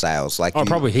your sales? Like,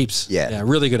 probably heaps. Yeah.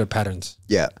 Really good at patterns.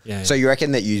 Yeah. So you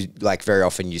reckon that you like very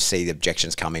often you see the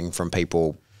objections coming from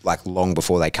people like long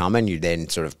before they come and you then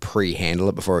sort of pre-handle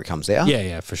it before it comes out?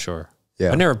 Yeah, for sure.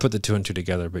 Yeah. I never put the two and two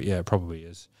together, but yeah, it probably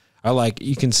is.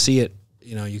 You can see it,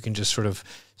 you know, you can just sort of,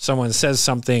 someone says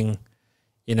something,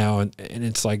 you know, and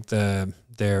it's like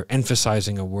they're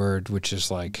emphasizing a word, which is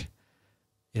like,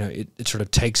 you know, it sort of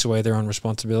takes away their own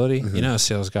responsibility. You know, a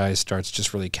sales guy starts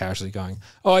just really casually going,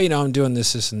 oh, you know, I'm doing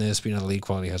this, and this, but you know, the lead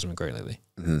quality hasn't been great lately.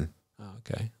 Oh,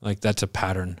 okay. Like that's a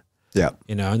pattern. Yeah.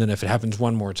 You know, and then if it happens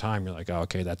one more time, you're like, oh,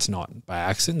 okay, that's not by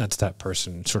accident. That's that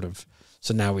person sort of.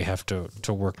 So now we have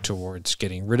to work towards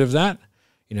getting rid of that.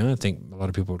 You know, I think a lot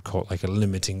of people would call it like a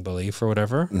limiting belief or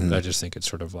whatever. I just think it's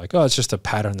sort of like, oh, it's just a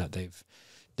pattern that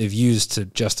they've used to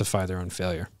justify their own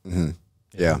failure.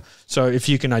 Yeah. So if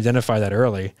you can identify that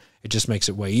early, it just makes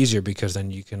it way easier because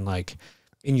then you can like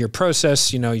in your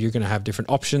process, you know, you're going to have different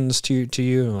options to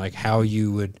you and like how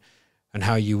you would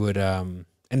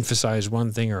emphasize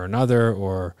one thing or another,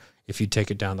 or if you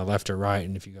take it down the left or right.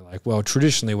 And if you go like, well,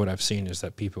 traditionally what I've seen is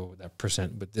that people that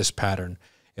present with this pattern,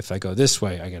 if I go this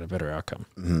way, I get a better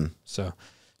outcome. So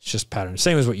it's just pattern.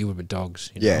 Same as what you would with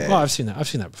dogs. You know? Yeah. Well, I've seen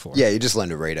that before. Yeah. You just learn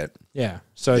to read it. Yeah.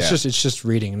 So it's just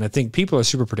reading. And I think people are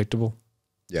super predictable.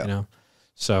 Yeah. You know,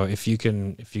 so if you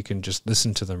can just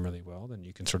listen to them really well, then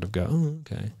you can sort of go, oh,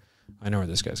 okay, I know where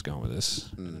this guy's going with this.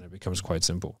 And then it becomes quite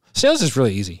simple. Sales is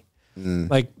really easy.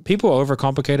 Like people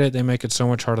overcomplicate it. They make it so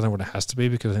much harder than what it has to be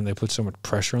because then they put so much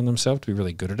pressure on themselves to be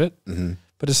really good at it.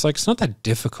 But it's like, it's not that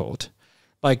difficult.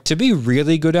 Like to be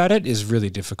really good at it is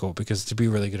really difficult because to be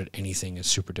really good at anything is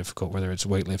super difficult, whether it's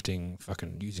weightlifting,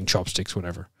 fucking using chopsticks,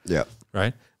 whatever. Yeah.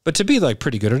 Right. But to be like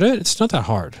pretty good at it, it's not that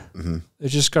hard.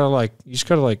 It's just gotta like, you just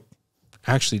gotta like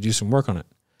actually do some work on it.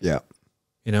 Yeah.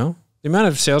 You know, the amount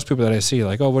of salespeople that I see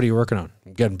like, oh, what are you working on?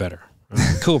 I'm getting better. I'm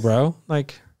like, cool, bro.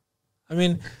 Like, I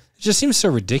mean, it just seems so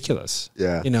ridiculous.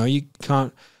 Yeah. You know, you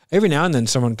can't, every now and then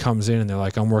someone comes in and they're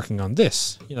like, I'm working on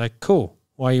this. You're like, cool.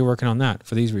 Why are you working on that?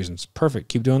 For these reasons. Perfect.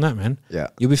 Keep doing that, man. Yeah.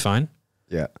 You'll be fine.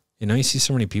 Yeah. You know, you see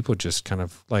so many people just kind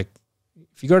of like,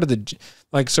 if you go to the,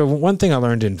 like, so one thing I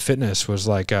learned in fitness was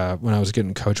like, when I was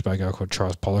getting coached by a guy called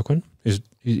Charles Poliquin,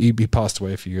 he passed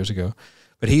away a few years ago,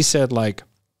 but he said like,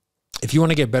 if you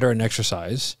want to get better in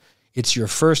exercise, it's your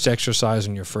first exercise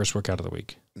and your first workout of the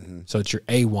week. So it's your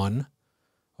A1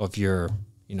 of your,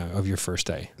 you know, of your first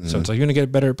day. So it's like, you're going to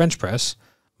get better at bench press.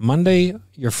 Monday,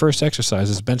 your first exercise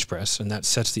is bench press, and that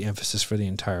sets the emphasis for the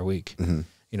entire week.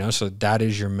 You know, so that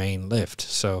is your main lift.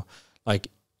 So like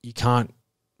you can't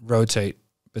rotate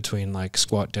between like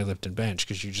squat, deadlift, and bench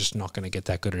because you're just not going to get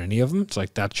that good at any of them. It's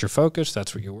like, that's your focus.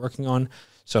 That's what you're working on.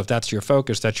 So if that's your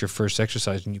focus, that's your first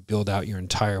exercise, and you build out your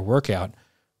entire workout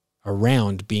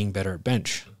around being better at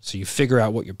bench. So you figure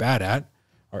out what you're bad at.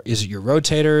 Or is it your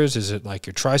rotators? Is it like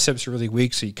your triceps are really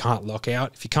weak so you can't lock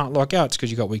out? If you can't lock out, it's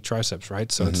because you got weak triceps, right?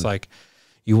 So it's like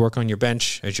you work on your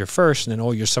bench as your first, and then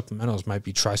all your supplementals might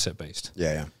be tricep based.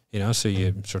 Yeah, yeah. You know, so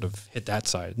you sort of hit that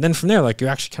side. And then from there, like you're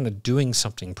actually kind of doing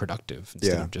something productive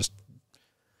instead of just.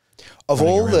 Of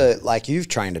all the, like you've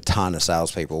trained a ton of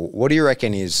salespeople, what do you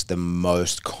reckon is the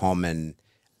most common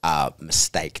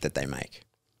mistake that they make?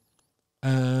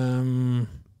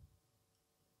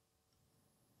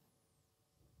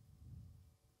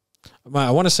 I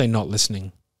want to say not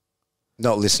listening.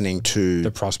 Not listening to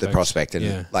the prospect.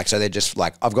 And like, so they're just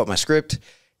like, I've got my script.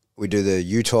 We do the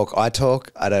you talk, I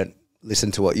talk. I don't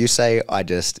listen to what you say. I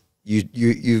just,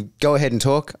 you go ahead and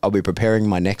talk. I'll be preparing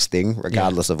my next thing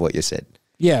regardless of what you said.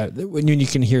 Yeah. When you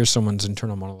can hear someone's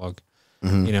internal monologue,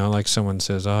 you know, like someone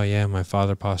says, oh yeah, my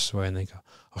father passed away. And they go,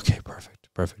 okay,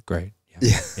 perfect, great.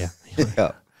 Yeah.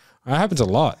 That happens a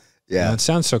lot. Yeah. You know, it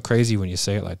sounds so crazy when you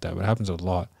say it like that, but it happens a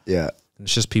lot. Yeah.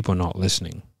 It's just people not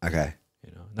listening. Okay.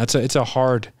 You know, that's it's a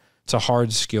hard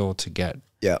skill to get.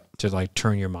 Yeah. To like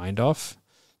turn your mind off.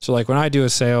 So like when I do a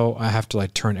sale, I have to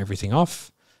like turn everything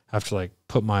off. I have to like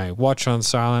put my watch on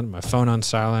silent, my phone on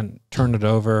silent, turn it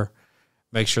over,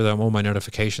 make sure that all my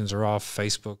notifications are off,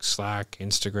 Facebook, Slack,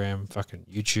 Instagram, fucking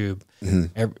YouTube,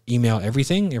 email,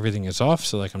 everything is off.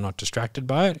 So like I'm not distracted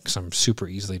by it because I'm super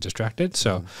easily distracted.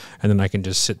 So, and then I can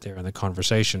just sit there in the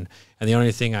conversation. And the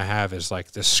only thing I have is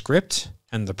like the script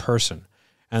and the person.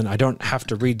 And I don't have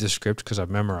to read the script because I've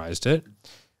memorized it,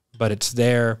 but it's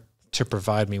there to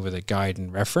provide me with a guide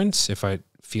and reference. If I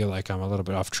feel like I'm a little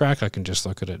bit off track, I can just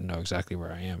look at it and know exactly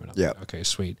where I am. And I'm like, okay,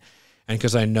 sweet. And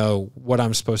because I know what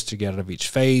I'm supposed to get out of each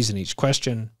phase and each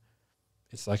question,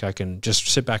 it's like I can just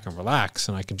sit back and relax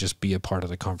and I can just be a part of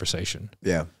the conversation.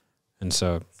 Yeah. And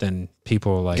so then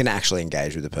people like... You can actually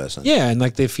engage with the person. Yeah, and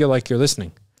like they feel like you're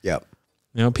listening. Yep.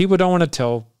 You know, people don't want to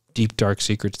tell deep, dark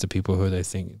secrets to people who they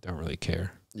think don't really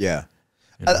care. Yeah.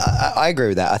 You know? I agree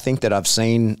with that. I think that I've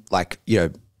seen like,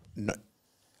 you know,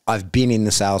 I've been in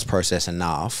the sales process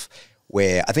enough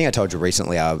where I think I told you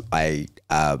recently I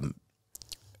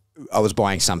was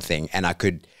buying something and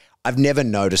I've never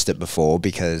noticed it before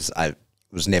because I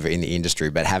was never in the industry,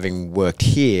 but having worked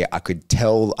here, I could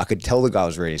tell the guy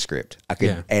was reading script.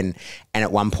 And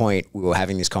at one point we were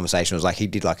having this conversation. It was like, he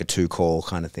did like a 2-call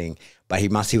kind of thing, but he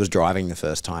was driving the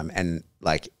first time and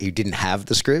like he didn't have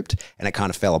the script and it kind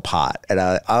of fell apart. And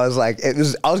I was like, I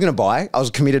was going to buy, I was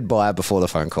a committed buyer before the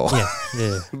phone call.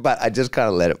 Yeah. But I just kind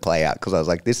of let it play out because I was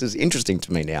like, this is interesting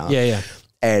to me now. Yeah.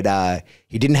 And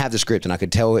he didn't have the script and I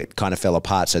could tell it kind of fell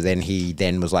apart. So then he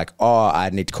was like, oh, I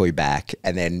need to call you back.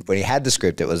 And then when he had the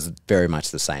script, it was very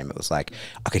much the same. It was like,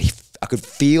 I could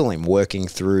feel him working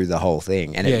through the whole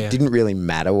thing. And it didn't really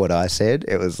matter what I said.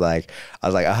 It was like, I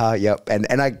was like, yep.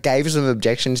 And I gave some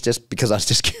objections just because I was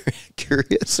just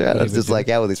curious. Right? I was just like,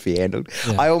 how will this be handled?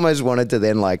 Yeah. I almost wanted to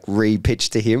then like re-pitch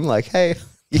to him like, hey,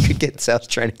 you could get sales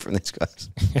training from these guys.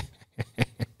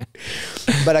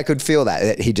 But I could feel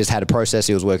that he just had a process.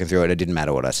 He was working through it. It didn't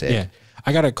matter what I said. Yeah.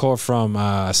 I got a call from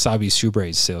Sabi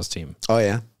Subre's sales team. Oh,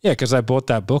 yeah? Yeah, because I bought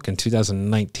that book in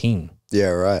 2019. Yeah,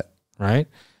 right. Right?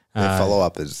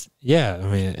 Follow-up is... Yeah, I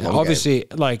mean, obviously,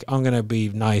 like, I'm going to be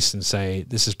nice and say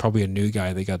this is probably a new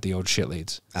guy that got the old shit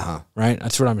leads. Right?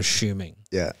 That's what I'm assuming.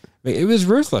 Yeah. It was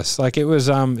ruthless. Like, it was...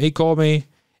 he called me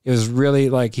It was really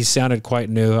like, he sounded quite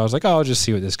new. I was like, oh, I'll just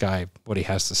see what he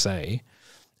has to say.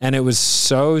 And it was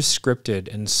so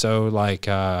scripted and so like,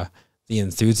 the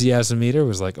enthusiasm meter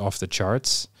was like off the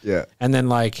charts. Yeah. And then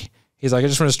like, he's like, I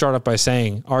just want to start off by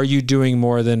saying, are you doing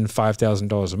more than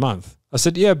 $5,000 a month? I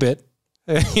said, yeah, a bit.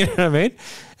 You know what I mean?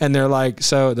 And they're like,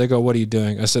 so they go, what are you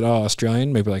doing? I said, oh,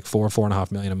 Australian, maybe like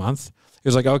 4.5 million a month. He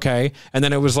was like, okay. And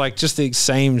then it was like just the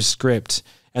same script.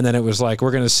 And then it was like,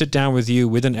 we're going to sit down with you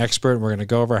with an expert and we're going to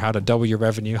go over how to double your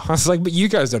revenue. I was like, but you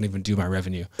guys don't even do my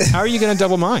revenue. How are you going to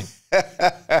double mine?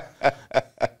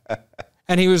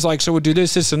 And he was like, so we'll do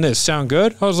this, this, and this. Sound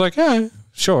good? I was like, yeah,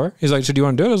 sure. He's like, so do you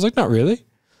want to do it? I was like, not really.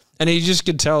 And he just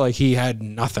could tell like he had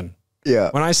nothing. Yeah.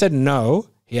 When I said no,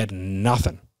 he had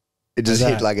nothing. It just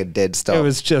hit like a dead stop. It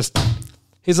was just,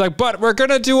 he's like, but we're going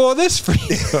to do all this for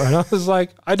you. And I was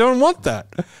like, I don't want that.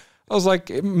 I was like,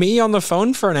 me on the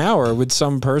phone for an hour with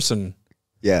some person.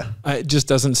 Yeah. It just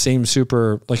doesn't seem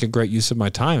super like a great use of my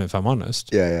time, if I'm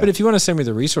honest. Yeah, yeah. But if you want to send me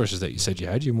the resources that you said you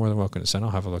had, you're more than welcome to send.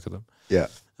 I'll have a look at them. Yeah.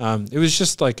 It was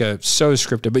just like so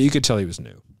scripted, but you could tell he was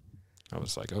new. I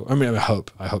was like, oh, I mean, I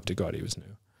hope to God he was new.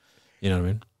 You know what I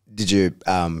mean? Did you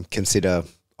consider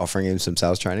offering him some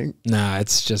sales training? Nah,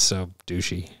 it's just so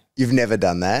douchey. You've never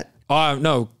done that? Oh,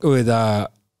 no, with,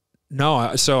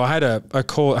 no. So I had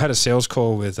a sales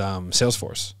call with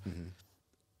Salesforce. Mm-hmm.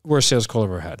 Worst sales call I've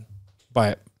ever had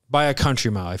by a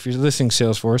country mile. If you're listening to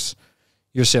Salesforce,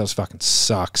 your sales fucking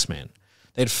sucks, man.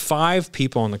 They had 5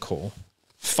 people on the call,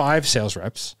 5 sales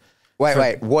reps.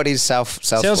 Wait. What is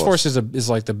Salesforce? Salesforce is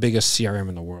like the biggest CRM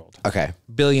in the world. Okay.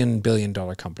 Billion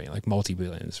dollar company, like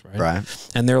multi-billions, right? Right.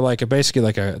 And they're like they're a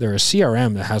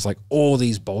CRM that has like all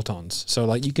these bolt-ons. So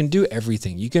like you can do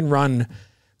everything. You can run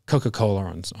Coca-Cola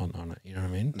on it. You know what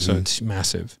I mean? Mm-hmm. So it's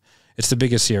massive. It's the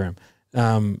biggest CRM.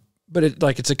 But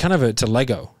it's a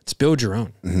Lego. It's build your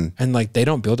own. Mm-hmm. And like they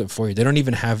don't build it for you. They don't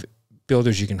even have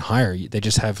builders you can hire. They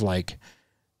just have like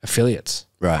affiliates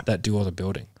that do all the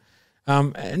building.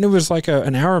 And it was like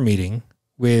an hour meeting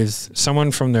with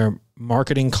someone from their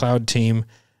marketing cloud team,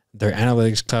 their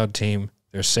analytics cloud team,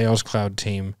 their sales cloud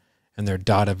team, and their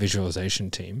data visualization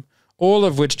team, all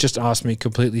of which just asked me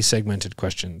completely segmented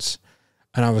questions.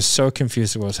 And I was so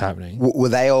confused at what was happening. Were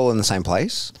they all in the same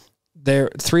place?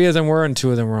 3 of them were, and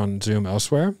 2 of them were on Zoom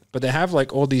elsewhere. But they have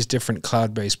like all these different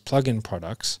cloud-based plugin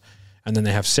products, and then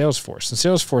they have Salesforce. And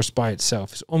Salesforce by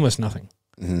itself is almost nothing.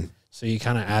 Mm-hmm. So you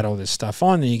kind of add all this stuff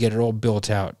on, and you get it all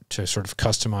built out to sort of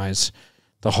customize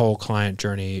the whole client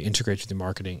journey, integrate with the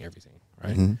marketing, everything,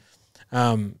 right?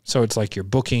 Mm-hmm. So it's like your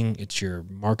booking, it's your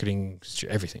marketing, it's your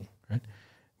everything, right?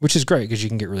 Which is great because you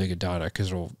can get really good data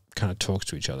because it all kind of talks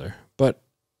to each other.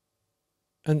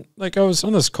 And like I was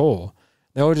on this call,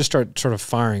 they all just start sort of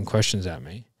firing questions at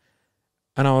me.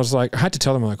 And I was like, I had to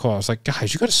tell them on the call, I was like,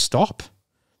 guys, you got to stop.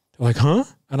 They're like, huh?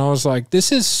 And I was like,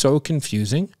 this is so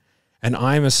confusing. And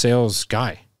I'm a sales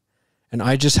guy. And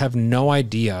I just have no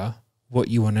idea what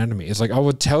you want out of me. It's like, I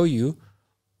would tell you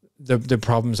the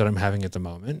problems that I'm having at the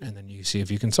moment, and then you see if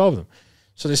you can solve them.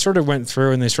 So they sort of went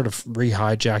through and they sort of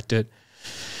re-hijacked it.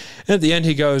 And at the end,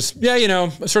 he goes, yeah,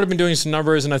 I've sort of been doing some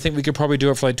numbers, and I think we could probably do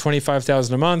it for like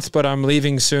 $25,000 a month, but I'm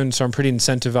leaving soon, so I'm pretty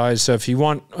incentivized. So if you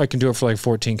want, I can do it for like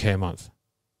 $14K a month.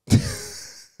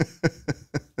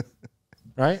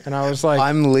 Right? And I was like,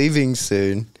 I'm leaving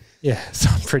soon. Yeah, so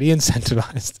I'm pretty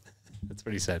incentivized. That's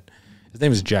what he said. His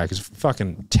name is Jack. He's a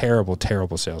fucking terrible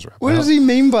sales rep. What does he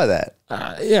mean by that?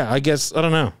 Yeah, I guess, I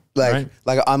don't know. Like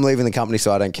I'm leaving the company,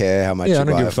 so I don't care how much you buy it for.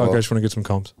 Yeah, I don't give a fuck. I just want to get some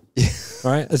comms. Yeah.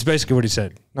 Right? That's basically what he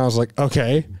said. And I was like,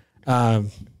 okay,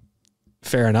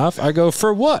 fair enough. I go,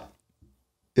 for what?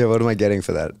 Yeah, what am I getting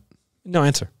for that? No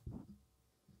answer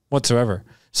whatsoever.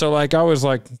 So like, I was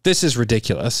like, this is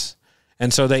ridiculous.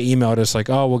 And so they emailed us like,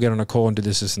 oh, we'll get on a call and do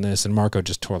this, and this. And Marco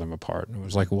just tore them apart. And it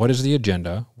was like, what is the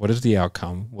agenda? What is the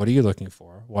outcome? What are you looking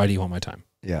for? Why do you want my time?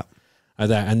 Yeah.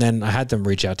 And then I had them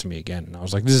reach out to me again. And I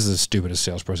was like, this is the stupidest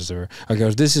sales process ever. I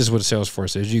go, this is what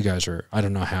Salesforce is. You guys are, I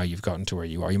don't know how you've gotten to where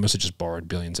you are. You must have just borrowed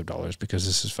billions of dollars because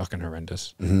this is fucking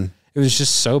horrendous. Mm-hmm. It was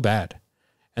just so bad.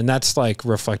 And that's like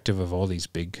reflective of all these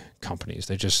big companies.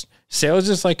 Sales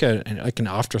is like an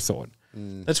afterthought.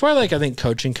 That's why, like, I think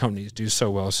coaching companies do so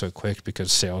well so quick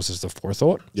because sales is the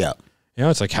forethought. Yeah.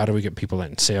 It's like, how do we get people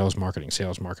in? Sales, marketing,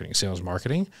 sales, marketing, sales,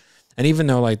 marketing. And even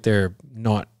though, like, they're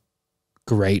not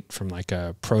great from, like,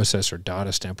 a process or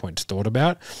data standpoint to thought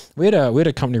about, we had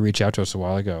a company reach out to us a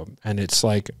while ago, and it's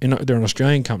like, they're an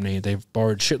Australian company. They've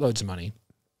borrowed shitloads of money.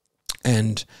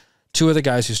 And 2 of the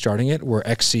guys who's starting it were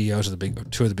ex-CEOs of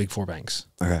 2 of the big 4 banks.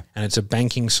 Okay. And it's a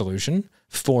banking solution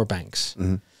for banks.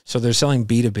 Mm-hmm. So they're selling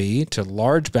B2B to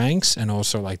large banks and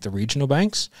also like the regional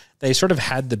banks. They sort of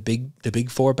had the big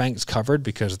four banks covered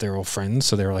because they're all friends.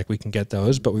 So they were like, we can get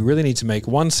those, but we really need to make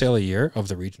one sale a year of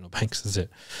the regional banks. That's it.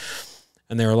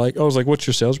 And they were like, I was like, what's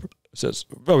your sales? Says,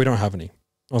 oh, we don't have any.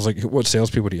 I was like, what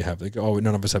salespeople do you have? They go, oh,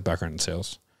 none of us have background in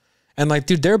sales. And like,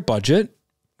 dude, their budget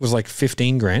was like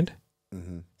 15 grand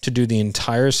to do the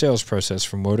entire sales process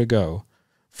from where to go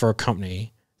for a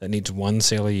company that needs one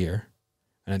sale a year.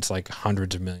 And it's like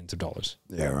hundreds of millions of dollars.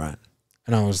 Yeah, right.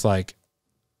 And I was like,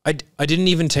 I didn't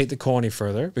even take the call any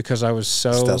further because I was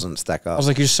so... This doesn't stack up. I was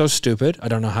like, you're so stupid. I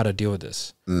don't know how to deal with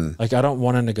this. Like, I don't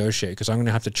want to negotiate because I'm going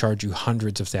to have to charge you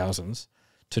hundreds of thousands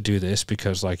to do this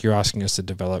because like you're asking us to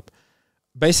develop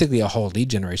basically a whole lead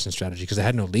generation strategy because they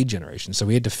had no lead generation. So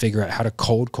we had to figure out how to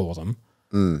cold call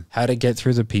them, how to get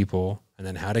through the people, and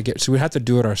then how to get... So we'd have to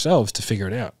do it ourselves to figure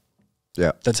it out.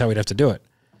 Yeah. That's how we'd have to do it.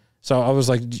 So I was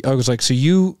like, so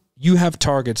you have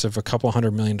targets of a couple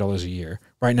 $100 million a year.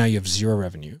 Right now you have zero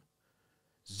revenue,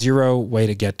 zero way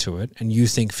to get to it. And you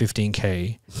think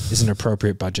 15K is an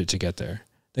appropriate budget to get there.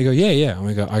 They go, yeah. And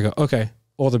I go, okay,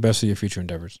 all the best for your future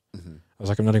endeavors. I was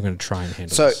like, I'm not even going to try and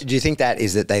handle this. So do you think that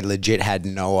is that they legit had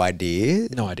no idea?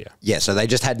 No idea. Yeah. So they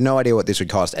just had no idea what this would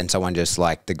cost. And someone just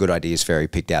like the good ideas fairy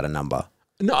picked out a number.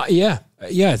 No. Yeah.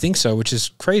 Yeah. I think so. Which is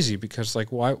crazy because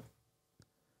like, why,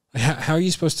 how are you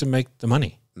supposed to make the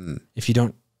money if you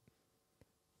don't?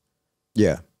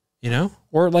 Yeah. You know,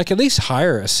 or like at least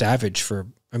hire a savage for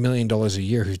 $1 million a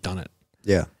year who's done it.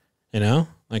 Yeah. You know,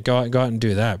 like go out and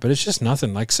do that. But it's just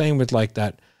nothing. Like same with like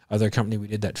that other company we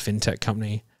did, that fintech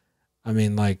company. I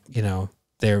mean, like, you know,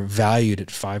 they're valued at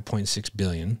 5.6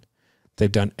 billion.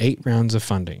 They've done 8 rounds of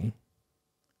funding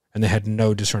and they had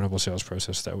no discernible sales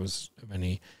process that was of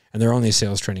any, and their only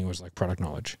sales training was like product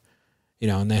knowledge, you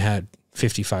know, and they had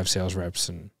 55 sales reps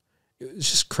and it was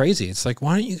just crazy. It's like,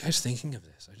 why aren't you guys thinking of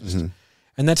this?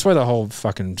 And that's why the whole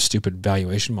fucking stupid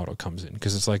valuation model comes in.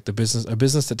 Cause it's like a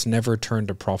business that's never turned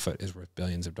a profit is worth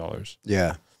billions of dollars.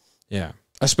 Yeah. Yeah.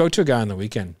 I spoke to a guy on the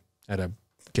weekend at a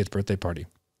kid's birthday party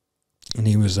and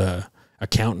he was a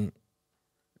accountant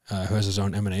who has his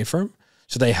own M&A firm.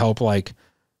 So they help like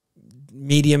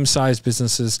medium-sized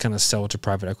businesses kind of sell to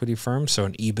private equity firms. So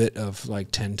an EBIT of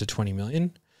like 10 to 20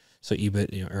 million. So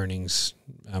EBIT, you know, earnings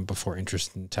before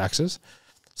interest and taxes.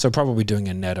 So probably doing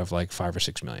a net of like 5 or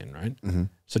 6 million, right?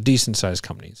 So decent sized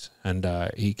companies. And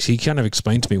he kind of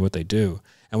explained to me what they do.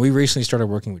 And we recently started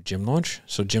working with Gym Launch.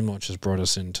 So Gym Launch has brought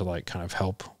us in to like kind of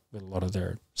help with a lot of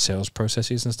their sales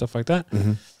processes and stuff like that.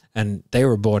 And they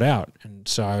were bought out. And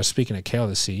so I was speaking to Kale,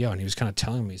 the CEO, and he was kind of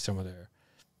telling me some of their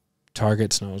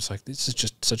targets. And I was like, this is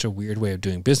just such a weird way of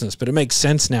doing business. But it makes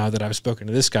sense now that I've spoken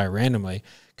to this guy randomly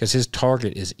because his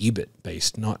target is EBIT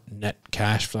based, not net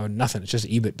cash flow, nothing. It's just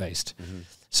EBIT based.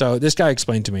 So this guy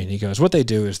explained to me and he goes, what they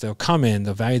do is they'll come in,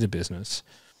 they'll value the business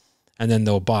and then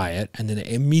they'll buy it and then they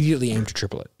immediately aim to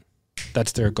triple it.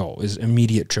 That's their goal, is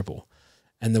immediate triple.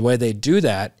 And the way they do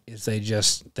that is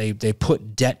they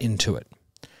put debt into it.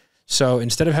 So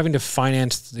instead of having to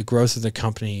finance the growth of the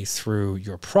company through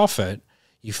your profit,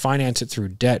 you finance it through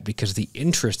debt because the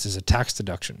interest is a tax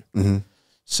deduction.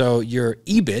 So your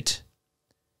EBIT,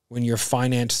 when you're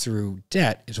financed through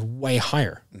debt, is way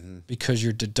higher because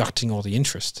you're deducting all the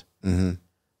interest.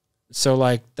 So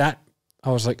like that,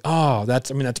 I was like, oh,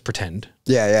 that's pretend.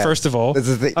 Yeah. First of all,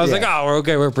 I was like, oh,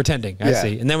 we're pretending. I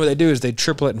see. And then what they do is they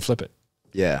triple it and flip it.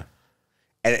 Yeah.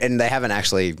 And they haven't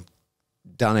actually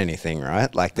done anything,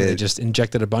 right? Like they just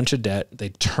injected a bunch of debt. They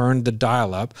turned the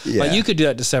dial up. Like you could do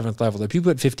that to 7th level. If you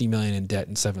put 50 million in debt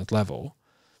in 7th level,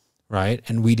 right?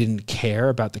 And we didn't care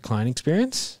about the client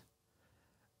experience,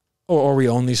 or we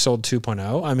only sold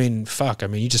 2.0. I mean, fuck. I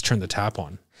mean, you just turned the tap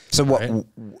on. So what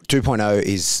 2.0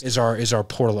 is our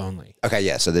portal only. Okay,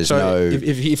 yeah. So there's no.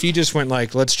 If you just went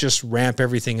like, let's just ramp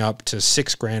everything up to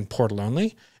 $6,000 portal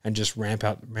only, and just ramp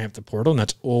the portal, and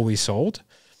that's all we sold.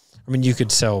 I mean, you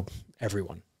could sell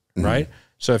everyone, right?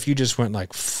 So if you just went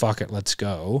like, fuck it, let's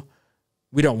go.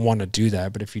 We don't want to do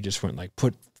that, but if you just went like,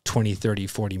 put 20, 30,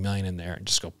 40 million in there and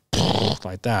just go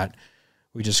like that,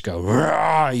 we just go,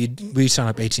 we sign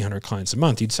up 1,800 clients a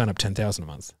month. You'd sign up 10,000 a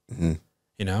month.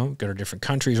 You know, go to different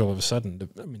countries. All of a sudden,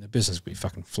 the business would be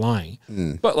fucking flying.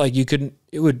 But like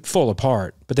it would fall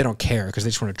apart, but they don't care because they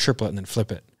just want to triple it and then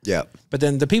flip it. Yeah. But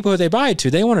then the people who they buy it to,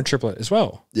 they want to triple it as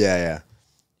well. Yeah.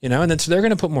 You know, and then so they're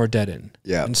going to put more debt in.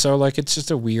 Yeah. And so like, it's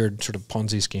just a weird sort of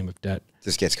Ponzi scheme of debt.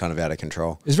 Just gets kind of out of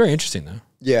control. It's very interesting though.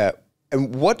 Yeah.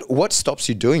 And what stops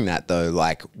you doing that though?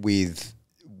 Like with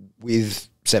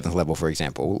 7th level, for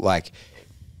example, like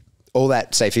all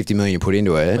that, say 50 million you put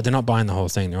into it. But they're not buying the whole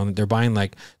thing. They're buying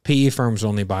like PE firms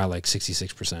only buy like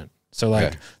 66%. So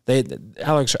like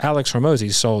Alex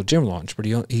Hormozi sold Gym Launch, but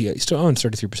he still owns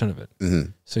 33% of it.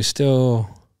 So he's still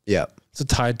still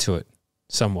tied to it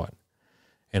somewhat,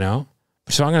 you know.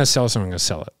 So I'm going to sell something. I'm going to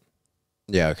sell it.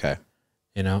 Yeah. Okay.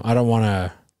 You know, I don't want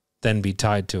to then be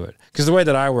tied to it, because the way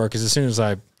that I work is as soon as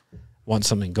I want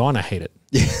something gone, I hate it.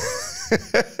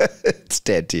 It's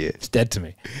dead to you. It's dead to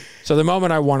me. So the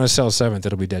moment I want to sell 7th,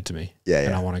 it'll be dead to me. Yeah.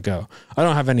 And I want to go. I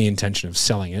don't have any intention of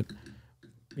selling it.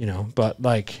 You know, but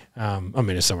like, I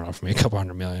mean, if someone offered me a couple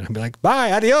 $100 million, I'd be like,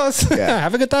 bye, adios.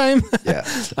 Have a good time. Yeah.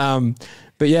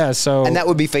 But yeah, so. And that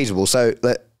would be feasible. So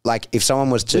like if someone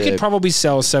was to. We could probably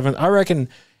sell 7th. I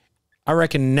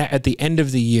reckon at the end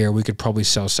of the year, we could probably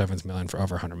sell 7th million for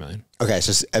over 100 million. Okay.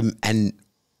 So, and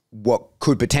what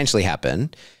could potentially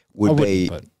happen would be,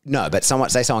 but someone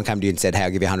came to you and said, hey,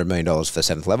 I'll give you $100 million for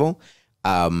 7th level.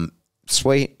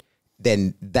 Sweet.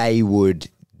 Then they would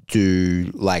do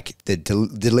like the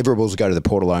deliverables go to the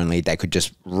portal only. They could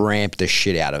just ramp the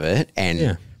shit out of it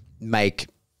and make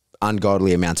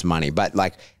ungodly amounts of money. But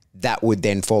like that would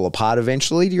then fall apart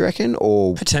eventually, do you reckon?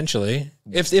 Or potentially,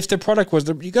 if the product was,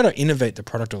 you got to innovate the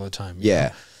product all the time. You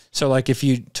know? So like if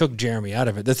you took Jeremy out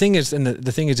of it, the thing is,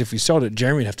 if you sold it,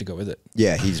 Jeremy would have to go with it.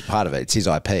 Yeah, he's part of it. It's his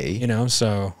IP. You know,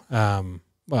 so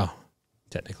well,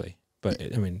 technically, but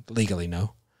I mean legally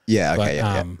no. Yeah,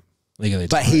 okay, legally.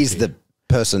 But he's the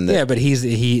person that but he is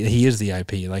the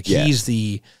IP. Like he's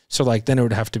the, so like then it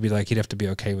would have to be like he'd have to be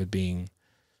okay with being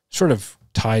sort of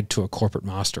tied to a corporate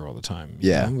master all the time.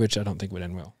 You know, which I don't think would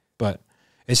end well. But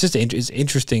it's just it's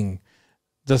interesting,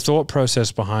 the thought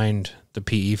process behind the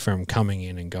PE firm coming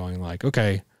in and going like,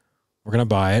 okay, we're gonna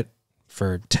buy it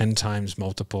for 10 times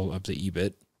multiple of the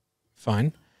EBIT,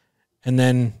 fine, and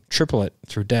then triple it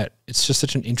through debt. It's just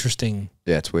such an interesting.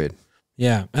 Yeah, it's weird.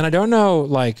 Yeah, and I don't know,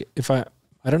 like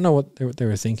I don't know what they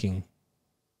were thinking.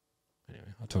 Anyway,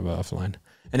 I'll talk about offline.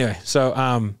 Anyway, so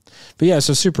but yeah,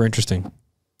 so super interesting.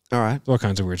 All right, all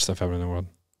kinds of weird stuff happening in the world.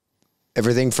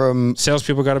 Everything from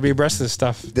salespeople got to be abreast of this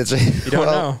stuff. That's you don't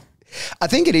know. I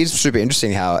think it is super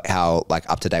interesting how like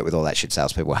up to date with all that shit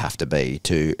salespeople have to be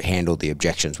to handle the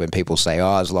objections when people say,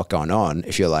 "Oh, there's a lot going on."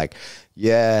 If you're like,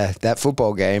 "Yeah, that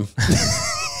football game."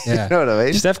 Yeah. You know what I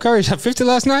mean? Steph Curry shot 50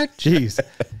 last night? Jeez.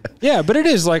 Yeah, but it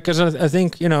is like, because I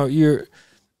think, you know,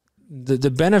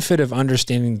 the benefit of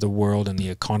understanding the world and the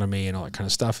economy and all that kind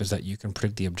of stuff is that you can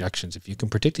predict the objections. If you can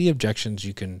predict the objections,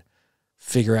 you can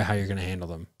figure out how you're going to handle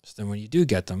them. So then when you do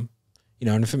get them, you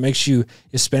know, and if it makes you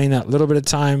spending that little bit of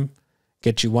time,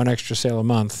 get you one extra sale a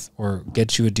month or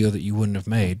get you a deal that you wouldn't have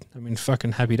made, I mean,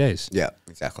 fucking happy days. Yeah,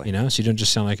 exactly. You know, so you don't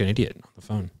just sound like an idiot on the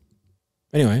phone.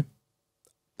 Anyway.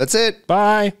 That's it.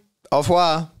 Bye. Au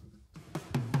revoir.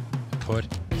 Put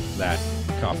that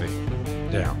coffee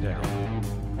down.